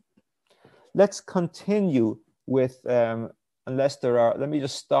 Okay, let's continue with, unless there are, let me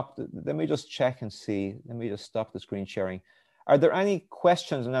just check and see, let me just stop the screen sharing. Are there any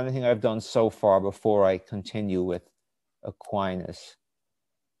questions on anything I've done so far before I continue with Aquinas?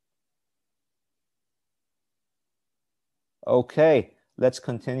 Okay, let's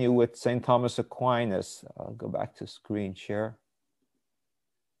continue with St. Thomas Aquinas. I'll go back to screen share.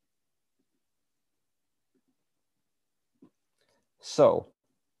 So,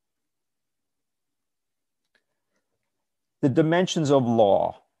 the dimensions of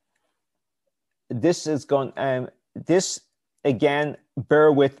law. This is going, this again,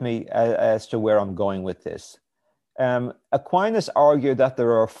 bear with me as to where I'm going with this. Aquinas argued that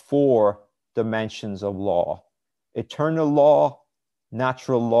there are 4 dimensions of law: eternal law,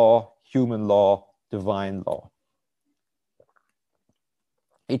 natural law, human law, divine law.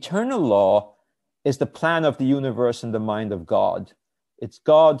 Eternal law is the plan of the universe in the mind of God. It's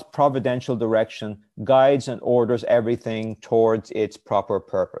God's providential direction, guides and orders everything towards its proper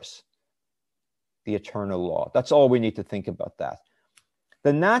purpose. The eternal law. That's all we need to think about that.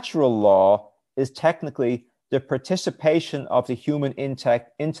 The natural law is technically the participation of the human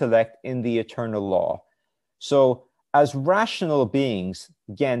intellect in the eternal law. So as rational beings,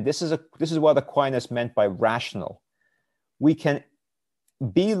 again, this is what Aquinas meant by rational. We can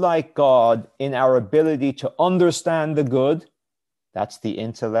be like God in our ability to understand the good, that's the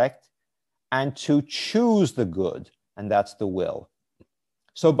intellect, and to choose the good, and that's the will.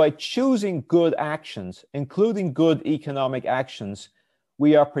 So by choosing good actions, including good economic actions,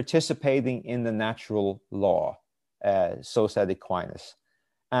 we are participating in the natural law, so said Aquinas.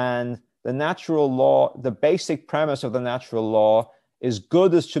 And the natural law, the basic premise of the natural law is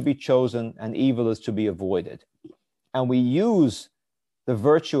good is to be chosen and evil is to be avoided. And we use the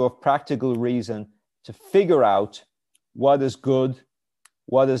virtue of practical reason to figure out what is good,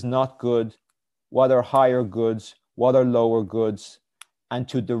 what is not good, what are higher goods, what are lower goods, and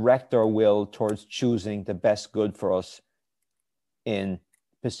to direct our will towards choosing the best good for us in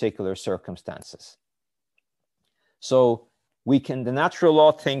particular circumstances. So the natural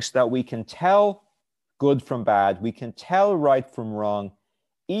law thinks that we can tell good from bad, we can tell right from wrong,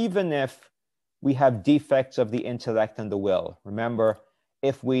 even if we have defects of the intellect and the will. Remember,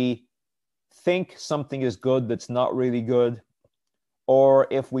 if we think something is good that's not really good, or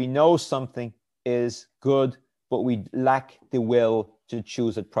if we know something is good, but we lack the will to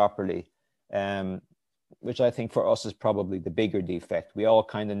choose it properly, which I think for us is probably the bigger defect. We all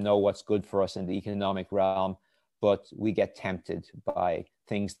kind of know what's good for us in the economic realm, but we get tempted by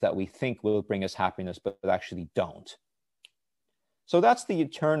things that we think will bring us happiness, but actually don't. So that's the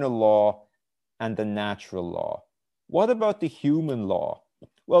eternal law and the natural law. What about the human law?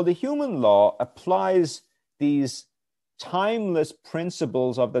 Well, the human law applies these timeless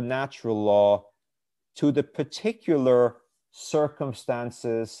principles of the natural law to the particular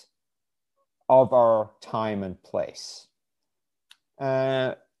circumstances of our time and place.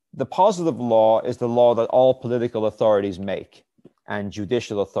 The positive law is the law that all political authorities make and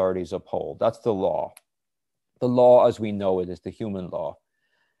judicial authorities uphold. That's the law. The law as we know it is the human law.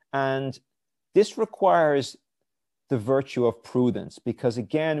 And this requires the virtue of prudence, because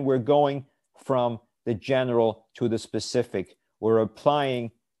again, we're going from the general to the specific. We're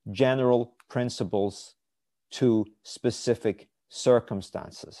applying general principles to specific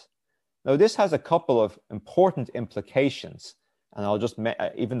circumstances. Now, this has a couple of important implications, and I'll just,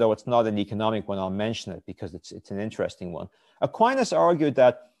 even though it's not an economic one, I'll mention it because it's an interesting one. Aquinas argued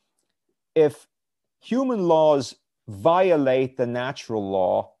that if human laws violate the natural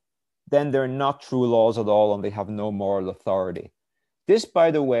law, then they're not true laws at all and they have no moral authority. This,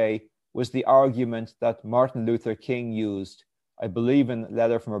 by the way, was the argument that Martin Luther King used, I believe, in a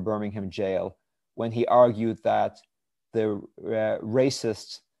letter from a Birmingham jail, when he argued that the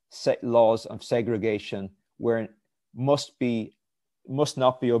racist laws of segregation must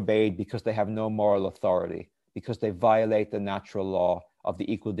not be obeyed because they have no moral authority, because they violate the natural law of the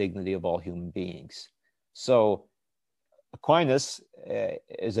equal dignity of all human beings. So Aquinas,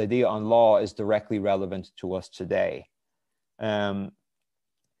 his idea on law is directly relevant to us today.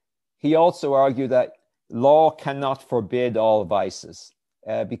 He also argued that law cannot forbid all vices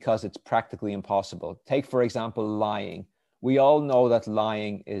because it's practically impossible. Take, for example, lying. We all know that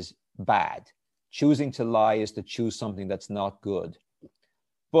lying is bad. Choosing to lie is to choose something that's not good.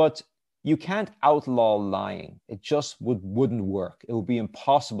 But you can't outlaw lying. It just wouldn't work. It would be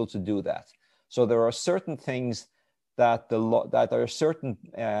impossible to do that. So there are certain things that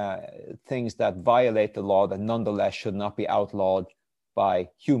things that violate the law that nonetheless should not be outlawed by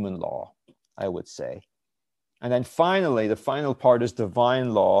human law, I would say. And then finally, the final part is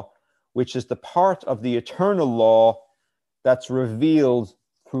divine law, which is the part of the eternal law that's revealed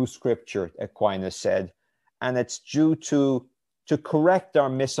through Scripture, Aquinas said, and it's due to correct our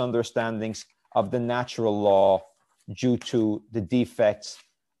misunderstandings of the natural law due to the defects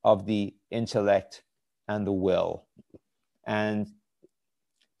of the intellect and the will. And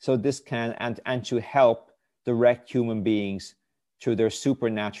so this can, and to help direct human beings to their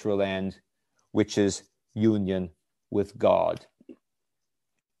supernatural end, which is union with God.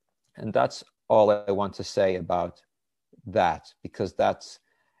 And that's all I want to say about that, because that's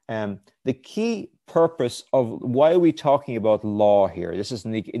the key purpose of why are we talking about law here? This is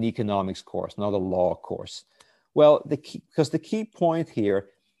an economics course, not a law course. Well, because the key point here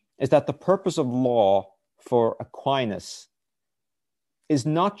is that the purpose of law for Aquinas is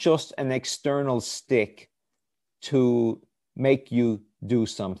not just an external stick to make you do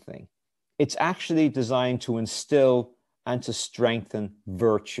something. It's actually designed to instill and to strengthen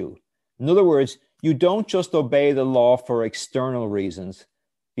virtue. In other words, you don't just obey the law for external reasons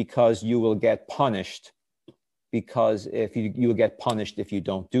because you will get punished, because if you will get punished if you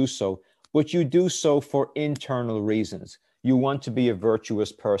don't do so, but you do so for internal reasons. You want to be a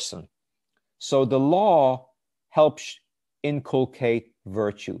virtuous person. So the law helps inculcate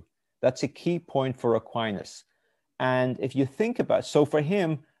virtue. That's a key point for Aquinas. And if you think about it, so for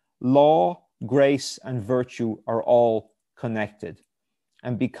him, law, grace, and virtue are all connected.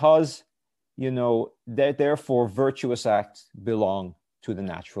 And because, therefore, virtuous acts belong to the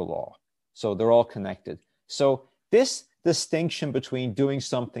natural law. So they're all connected. So this distinction between doing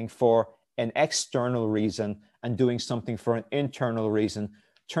something for an external reason and doing something for an internal reason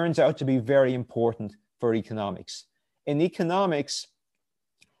turns out to be very important for economics. In economics,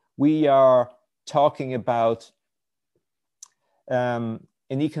 we are talking about,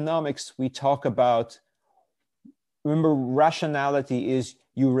 remember, rationality is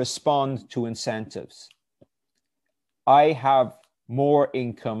you respond to incentives. I have more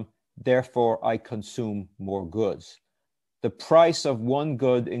income, therefore I consume more goods. The price of one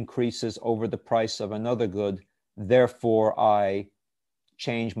good increases over the price of another good, therefore I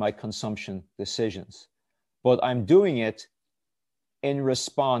change my consumption decisions. But I'm doing it in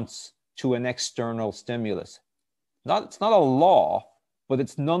response to an external stimulus. It's not a law, but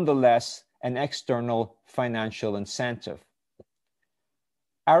it's nonetheless an external financial incentive.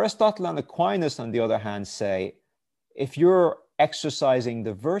 Aristotle and Aquinas, on the other hand, say, if you're exercising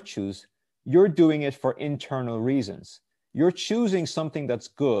the virtues, you're doing it for internal reasons. You're choosing something that's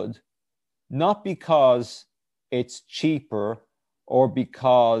good, not because it's cheaper or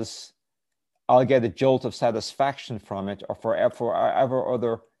because I'll get a jolt of satisfaction from it or for ever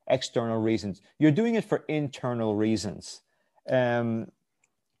other external reasons. You're doing it for internal reasons. You're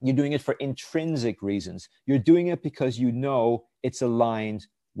doing it for intrinsic reasons. You're doing it because you know it's aligned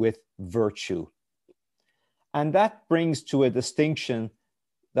with virtue. And that brings to a distinction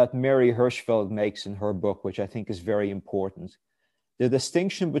that Mary Hirschfeld makes in her book, which I think is very important. The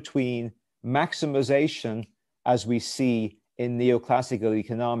distinction between maximization, as we see in neoclassical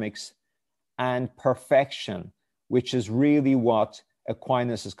economics, and perfection, which is really what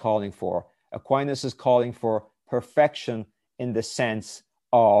Aquinas is calling for. Aquinas is calling for perfection in the sense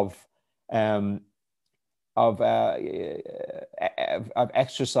of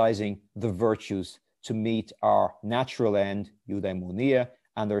exercising the virtues to meet our natural end, eudaimonia,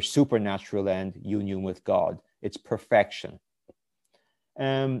 and our supernatural end, union with God. It's perfection.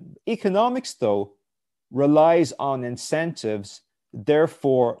 Economics, though, relies on incentives.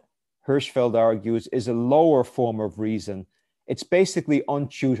 Therefore, Hirschfeld argues, is a lower form of reason. It's basically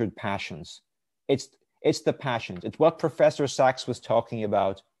untutored passions. It's the passions. It's what Professor Sachs was talking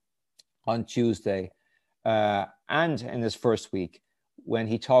about on Tuesday and in his first week, when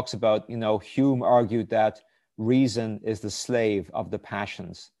he talks about, Hume argued that reason is the slave of the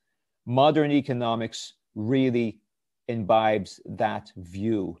passions. Modern economics really imbibes that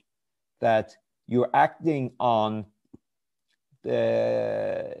view, that you're acting on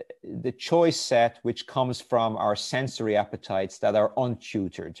the choice set which comes from our sensory appetites that are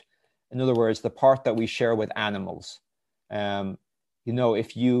untutored. In other words, the part that we share with animals.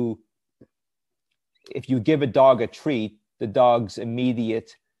 If you give a dog a treat, the dog's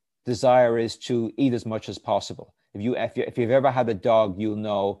immediate desire is to eat as much as possible. If you've ever had a dog, you'll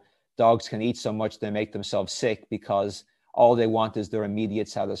know dogs can eat so much they make themselves sick because all they want is their immediate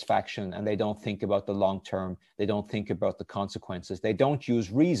satisfaction, and they don't think about the long term. They don't think about the consequences. They don't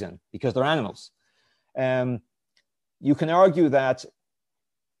use reason because they're animals. You can argue that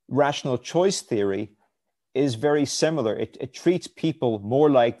rational choice theory is very similar. It treats people more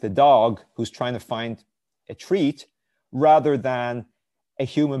like the dog who's trying to find a treat rather than a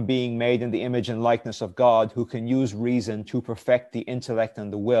human being made in the image and likeness of God who can use reason to perfect the intellect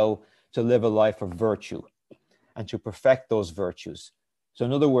and the will to live a life of virtue and to perfect those virtues. So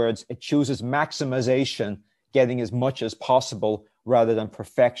in other words, it chooses maximization, getting as much as possible rather than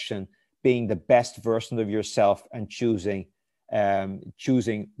perfection, being the best version of yourself and choosing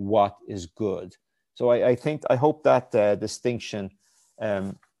what is good. So I hope that distinction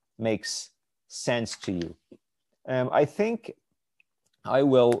makes sense to you. I think I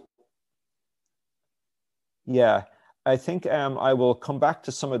will come back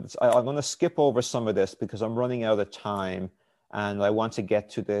to some of this. I'm going to skip over some of this because I'm running out of time and I want to get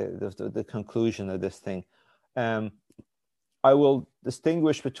to the conclusion of this thing. I will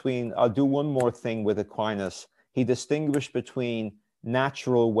distinguish between, I'll do one more thing with Aquinas. He distinguished between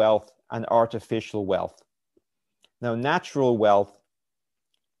natural wealth and artificial wealth. Now, natural wealth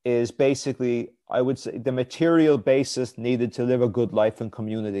is basically, I would say, the material basis needed to live a good life in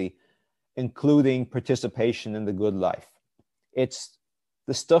community, including participation in the good life. It's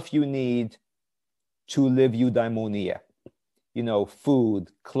the stuff you need to live eudaimonia,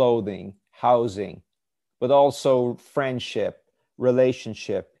 food, clothing, housing, but also friendship,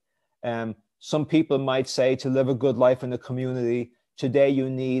 relationship. Some people might say to live a good life in the community, today you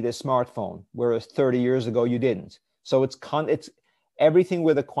need a smartphone, whereas 30 years ago you didn't. So it's everything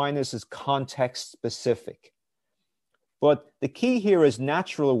with Aquinas is context specific. But the key here is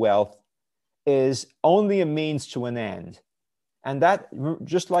natural wealth is only a means to an end. And that,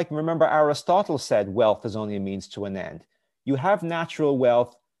 just like, remember, Aristotle said wealth is only a means to an end. You have natural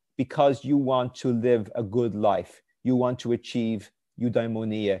wealth because you want to live a good life. You want to achieve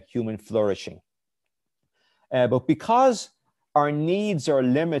eudaimonia, human flourishing. But because our needs are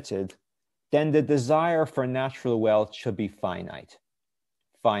limited, then the desire for natural wealth should be finite.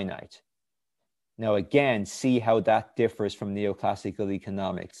 Finite. Now, again, see how that differs from neoclassical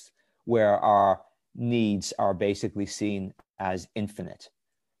economics, where our needs are basically seen as infinite.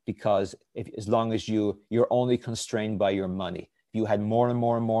 Because as long as you're only constrained by your money. If you had more and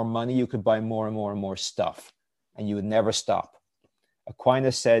more and more money, you could buy more and more and more stuff, and you would never stop.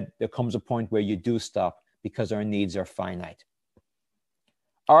 Aquinas said there comes a point where you do stop because our needs are finite.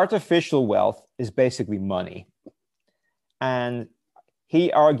 Artificial wealth is basically money. And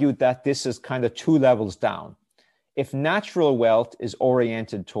he argued that this is kind of two levels down. If natural wealth is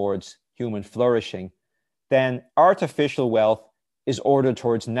oriented towards human flourishing, then artificial wealth is ordered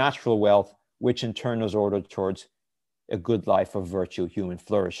towards natural wealth, which in turn is ordered towards a good life of virtue, human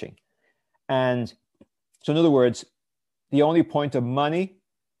flourishing. And so in other words, the only point of money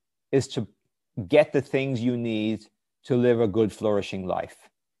is to get the things you need to live a good, flourishing life.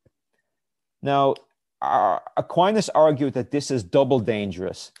 Now, Aquinas argued that this is double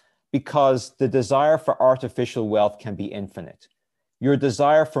dangerous because the desire for artificial wealth can be infinite. Your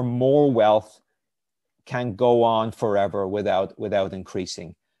desire for more wealth can go on forever without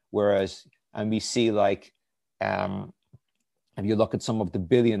increasing. Whereas, and we see like, if you look at some of the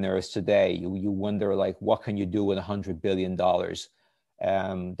billionaires today, you wonder like, what can you do with $100 billion?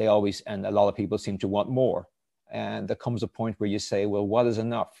 They always, and a lot of people seem to want more. And there comes a point where you say, well, what is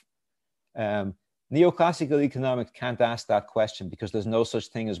enough? Neoclassical economics can't ask that question because there's no such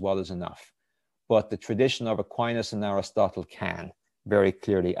thing as what is enough. But the tradition of Aquinas and Aristotle can very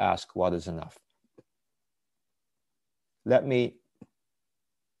clearly ask what is enough. Let me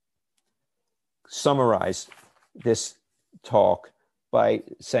summarize this talk by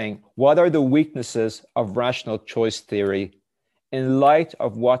saying, what are the weaknesses of rational choice theory in light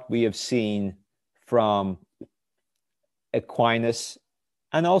of what we have seen from Aquinas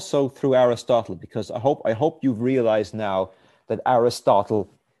and also through Aristotle? Because I hope you've realized now that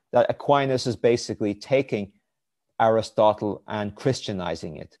that Aquinas is basically taking Aristotle and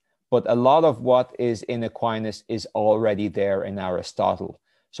Christianizing it. But a lot of what is in Aquinas is already there in Aristotle.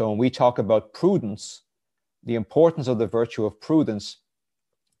 So when we talk about prudence, the importance of the virtue of prudence,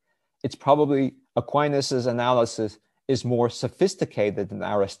 it's probably Aquinas's analysis is more sophisticated than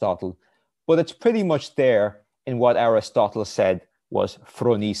Aristotle, but it's pretty much there in what Aristotle said was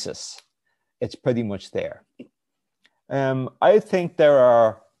phronesis. It's pretty much there. I think there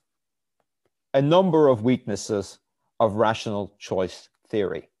are a number of weaknesses of rational choice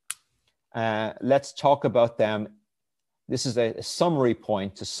theory. Let's talk about them. This is a summary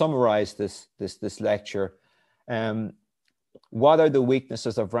point to summarize this lecture. What are the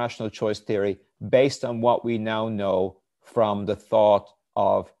weaknesses of rational choice theory based on what we now know from the thought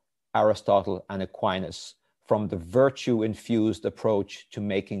of Aristotle and Aquinas, from the virtue-infused approach to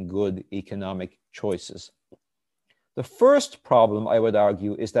making good economic choices? The first problem, I would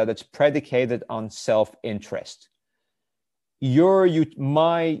argue, is that it's predicated on self-interest.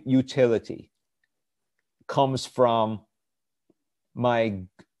 My utility comes from my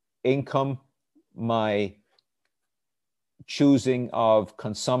income, my choosing of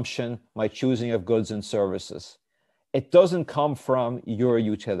consumption, my choosing of goods and services. It doesn't come from your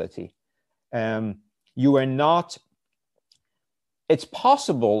utility. You are not, it's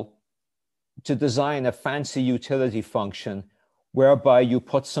possible to design a fancy utility function whereby you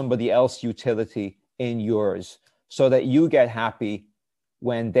put somebody else's utility in yours so that you get happy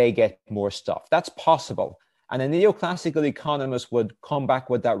when they get more stuff. That's possible. And a neoclassical economist would come back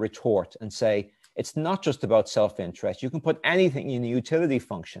with that retort and say, it's not just about self-interest. You can put anything in a utility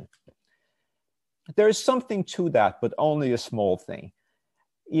function. There is something to that, but only a small thing.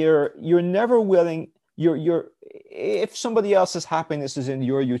 You're never willing, if somebody else's happiness is in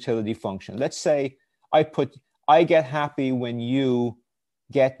your utility function, let's say I get happy when you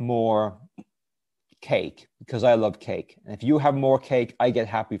get more cake because I love cake. And if you have more cake, I get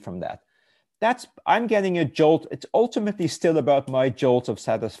happy from that. I'm getting a jolt. It's ultimately still about my jolt of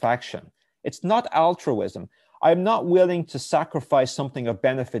satisfaction. It's not altruism. I'm not willing to sacrifice something of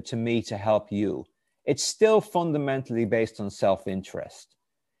benefit to me to help you. It's still fundamentally based on self-interest.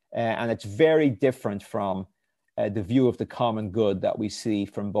 And it's very different from the view of the common good that we see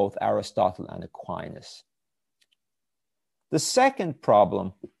from both Aristotle and Aquinas. The second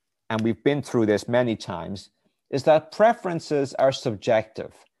problem, and we've been through this many times, is that preferences are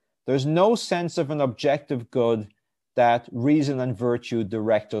subjective. There's no sense of an objective good that reason and virtue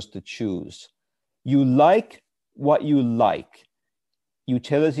direct us to choose. You like what you like.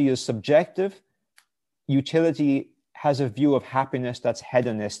 Utility is subjective. Utility has a view of happiness that's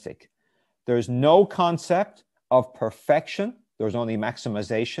hedonistic. There's no concept of perfection. There's only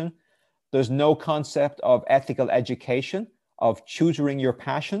maximization. There's no concept of ethical education, of tutoring your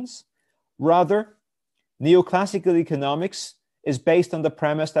passions. Rather, neoclassical economics is based on the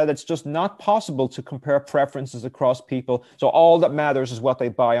premise that it's just not possible to compare preferences across people. So all that matters is what they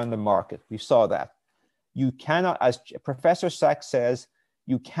buy on the market. We saw that. You cannot, as Professor Sachs says,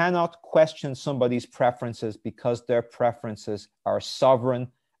 you cannot question somebody's preferences because their preferences are sovereign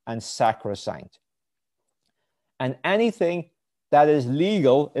and sacrosanct. And anything that is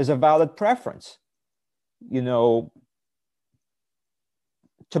legal is a valid preference. You know,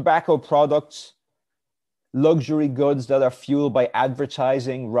 tobacco products, luxury goods that are fueled by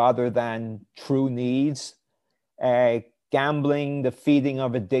advertising rather than true needs, gambling, the feeding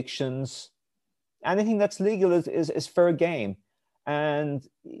of addictions. Anything that's legal is fair game. And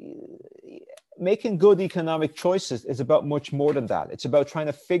making good economic choices is about much more than that. It's about trying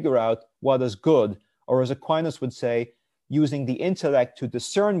to figure out what is good, or as Aquinas would say, using the intellect to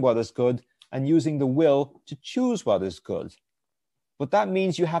discern what is good and using the will to choose what is good. But that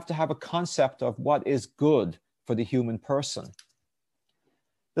means you have to have a concept of what is good for the human person.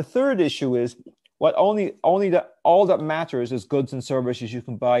 The third issue is what all that matters is goods and services you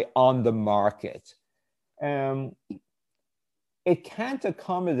can buy on the market. It can't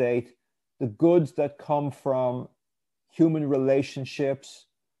accommodate the goods that come from human relationships,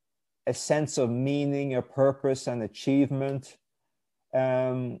 a sense of meaning, a purpose and achievement,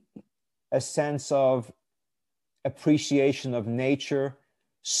 a sense of appreciation of nature,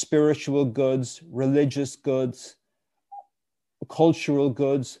 spiritual goods, religious goods, cultural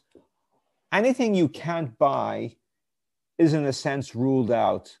goods. Anything you can't buy is in a sense ruled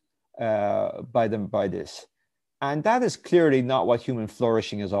out by this. And that is clearly not what human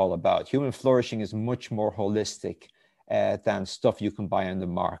flourishing is all about. Human flourishing is much more holistic than stuff you can buy on the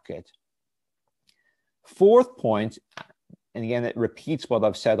market. Fourth point, and again, it repeats what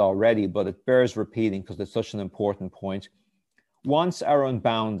I've said already, but it bears repeating because it's such an important point. Wants are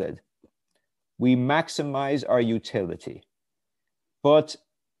unbounded. We maximize our utility. But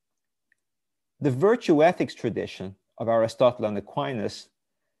the virtue ethics tradition of Aristotle and Aquinas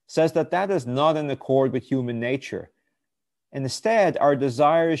says that that is not in accord with human nature. Instead, our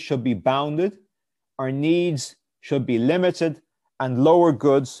desires should be bounded, our needs should be limited, and lower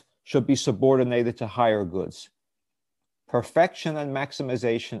goods should be subordinated to higher goods. Perfection and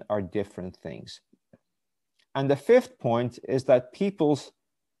maximization are different things. And the fifth point is that peoples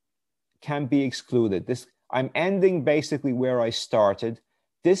can be excluded. I'm ending basically where I started.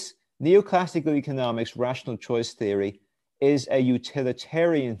 This neoclassical economics, rational choice theory, is a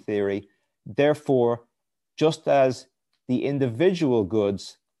utilitarian theory. Therefore, just as the individual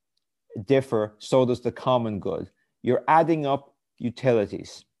goods differ, so does the common good. You're adding up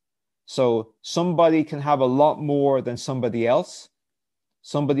utilities. So somebody can have a lot more than somebody else.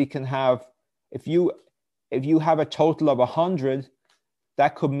 Somebody can have, if you have a total of 100,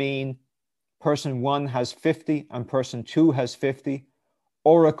 that could mean person 1 has 50 and person 2 has 50.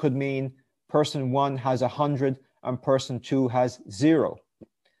 Or it could mean person 1 has 100 and person 2 has 0.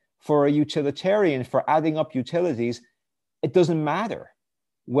 For a utilitarian, for adding up utilities, it doesn't matter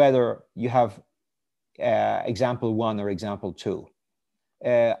whether you have example 1 or example 2.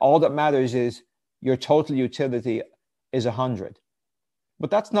 All that matters is your total utility is 100.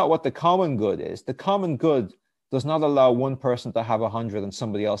 But that's not what the common good is. The common good does not allow one person to have 100 and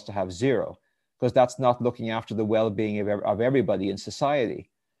somebody else to have 0, because that's not looking after the well-being of everybody in society.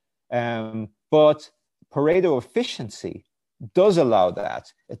 But Pareto efficiency does allow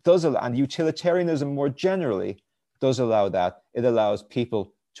that. It does allow, and utilitarianism more generally does allow that. It allows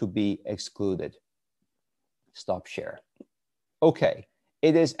people to be excluded. Stop share. Okay,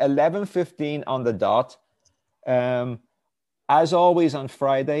 it is 11:15 on the dot. As always on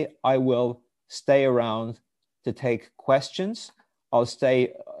Friday, I will stay around to take questions. I'll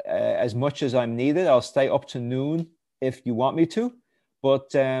stay as much as I'm needed. I'll stay up to noon if you want me to.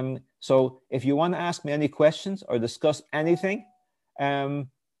 But so if you want to ask me any questions or discuss anything,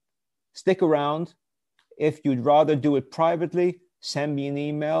 stick around. If you'd rather do it privately, send me an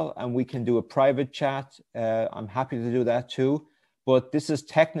email and we can do a private chat. I'm happy to do that too. But this is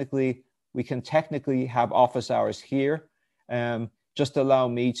technically, we can technically have office hours here. Just allow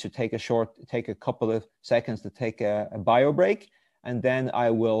me to take a couple of seconds to take a bio break, and then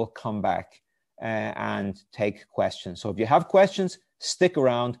I will come back and take questions. So if you have questions, stick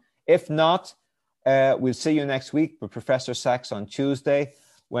around. If not, we'll see you next week with Professor Sachs on Tuesday,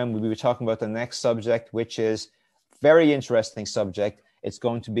 when we'll be talking about the next subject, which is very interesting subject. It's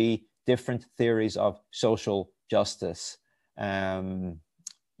going to be different theories of social justice.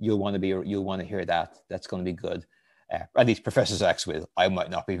 You'll want to hear that. That's going to be good. At least Professor Sachs will. I might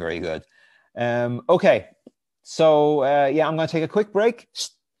not be very good. Okay. So, yeah, I'm going to take a quick break.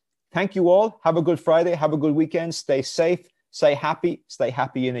 Thank you all. Have a good Friday. Have a good weekend. Stay safe. Stay happy. Stay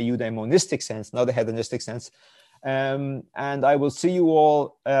happy in a eudaimonistic sense, not a hedonistic sense. And I will see you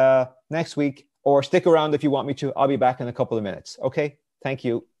all next week, or stick around if you want me to. I'll be back in a couple of minutes. Okay. Thank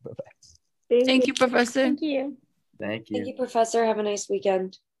you. Bye-bye. Thank you, Professor. Thank you. Thank you. Thank you, Professor. Have a nice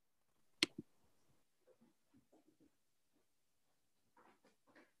weekend.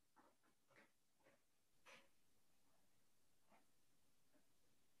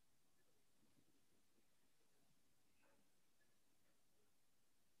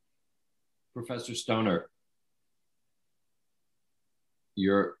 Professor Stoner.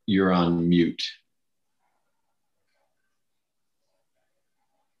 you're on mute.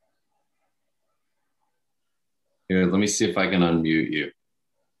 Here, let me see if I can unmute you.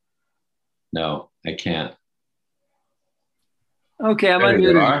 No, I can't. Okay, I'm There you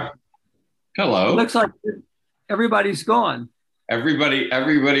unmuted. are. Hello. It looks like everybody's gone.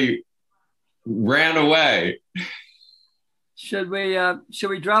 Everybody ran away. Should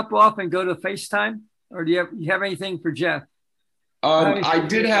we drop off and go to FaceTime, or do you have anything for Jeff? I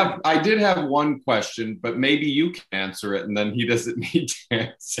did have one question, but maybe you can answer it, and then he doesn't need to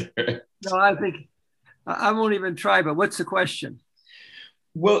answer it. No, I think I won't even try. But what's the question?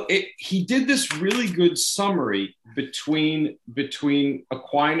 Well, he did this really good summary between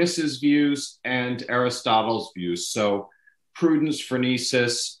Aquinas's views and Aristotle's views. So, prudence,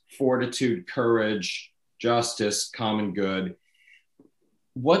 phronesis, fortitude, courage, justice, common good.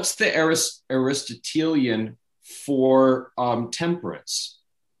 What's the Aristotelian for temperance?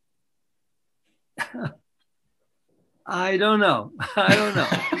 I don't know.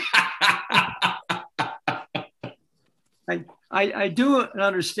 I do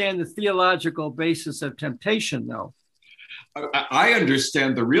understand the theological basis of temptation, though. I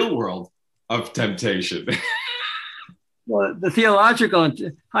understand the real world of temptation. Well, the theological.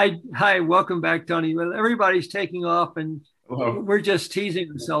 Hi, welcome back, Tony. Well, everybody's taking off, and we're just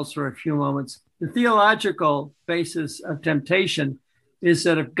teasing ourselves for a few moments. The theological basis of temptation is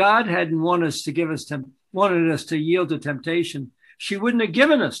that if God hadn't wanted us to yield to temptation, she wouldn't have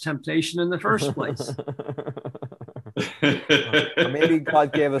given us temptation in the first place. Or maybe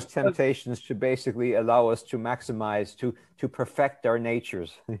God gave us temptations to basically allow us to maximize, to perfect our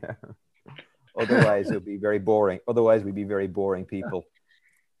natures. Otherwise, it would be very boring. Otherwise, we'd be very boring people.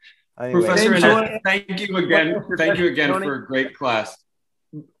 Anyway, Professor Annette, thank you again. Thank you again for a great class.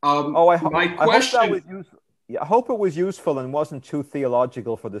 I hope it was useful and wasn't too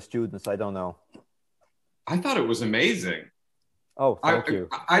theological for the students. I don't know. I thought it was amazing. Oh, thank you.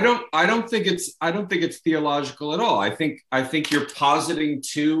 I don't think it's theological at all. I think you're positing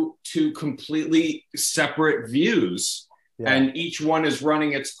two completely separate views, and each one is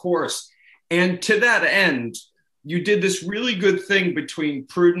running its course. And to that end, you did this really good thing between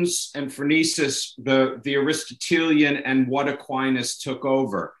prudence and phronesis, the Aristotelian and what Aquinas took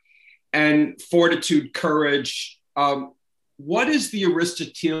over, and fortitude, courage. What is the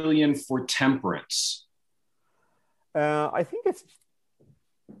Aristotelian for temperance? I think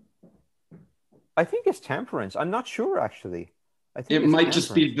it's temperance. I'm not sure, actually. I think it might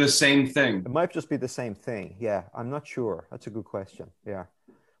just be the same thing. It might just be the same thing. Yeah, I'm not sure. That's a good question. Yeah.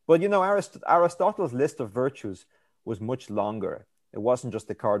 But, Aristotle's list of virtues was much longer. It wasn't just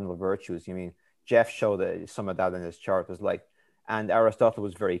the cardinal virtues. You mean, Jeff showed some of that in his chart. It was like, and Aristotle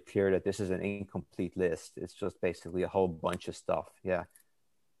was very clear that this is an incomplete list. It's just basically a whole bunch of stuff. Yeah.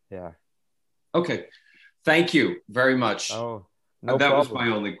 Yeah. Okay. Thank you very much. Oh, no that problem. Was my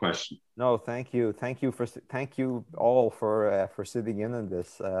only question. No, thank you. Thank you all for sitting in on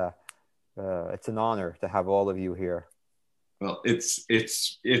this. It's an honor to have all of you here. Well, it's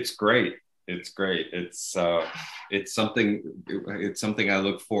great. It's great. It's something I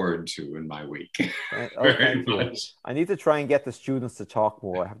look forward to in my week. Very much. I need to try and get the students to talk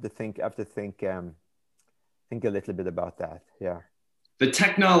more. I have to think a little bit about that. Yeah. The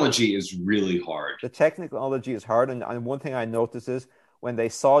technology is really hard. The technology is hard. And one thing I noticed is when they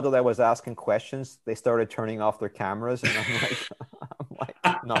saw that I was asking questions, they started turning off their cameras. And I'm like,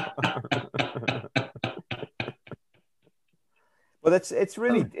 no. But it's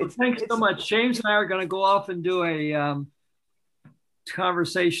really... Thanks so much. James and I are going to go off and do a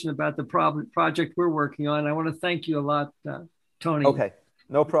conversation about the project we're working on. I want to thank you a lot, Tony. Okay,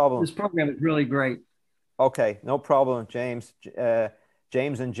 no problem. This program is really great. Okay, no problem, James.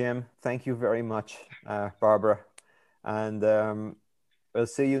 James and Jim, thank you very much, Barbara. And we'll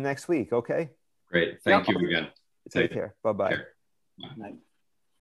see you next week, okay? Great. Thank you again. Take care. Bye-bye. Bye.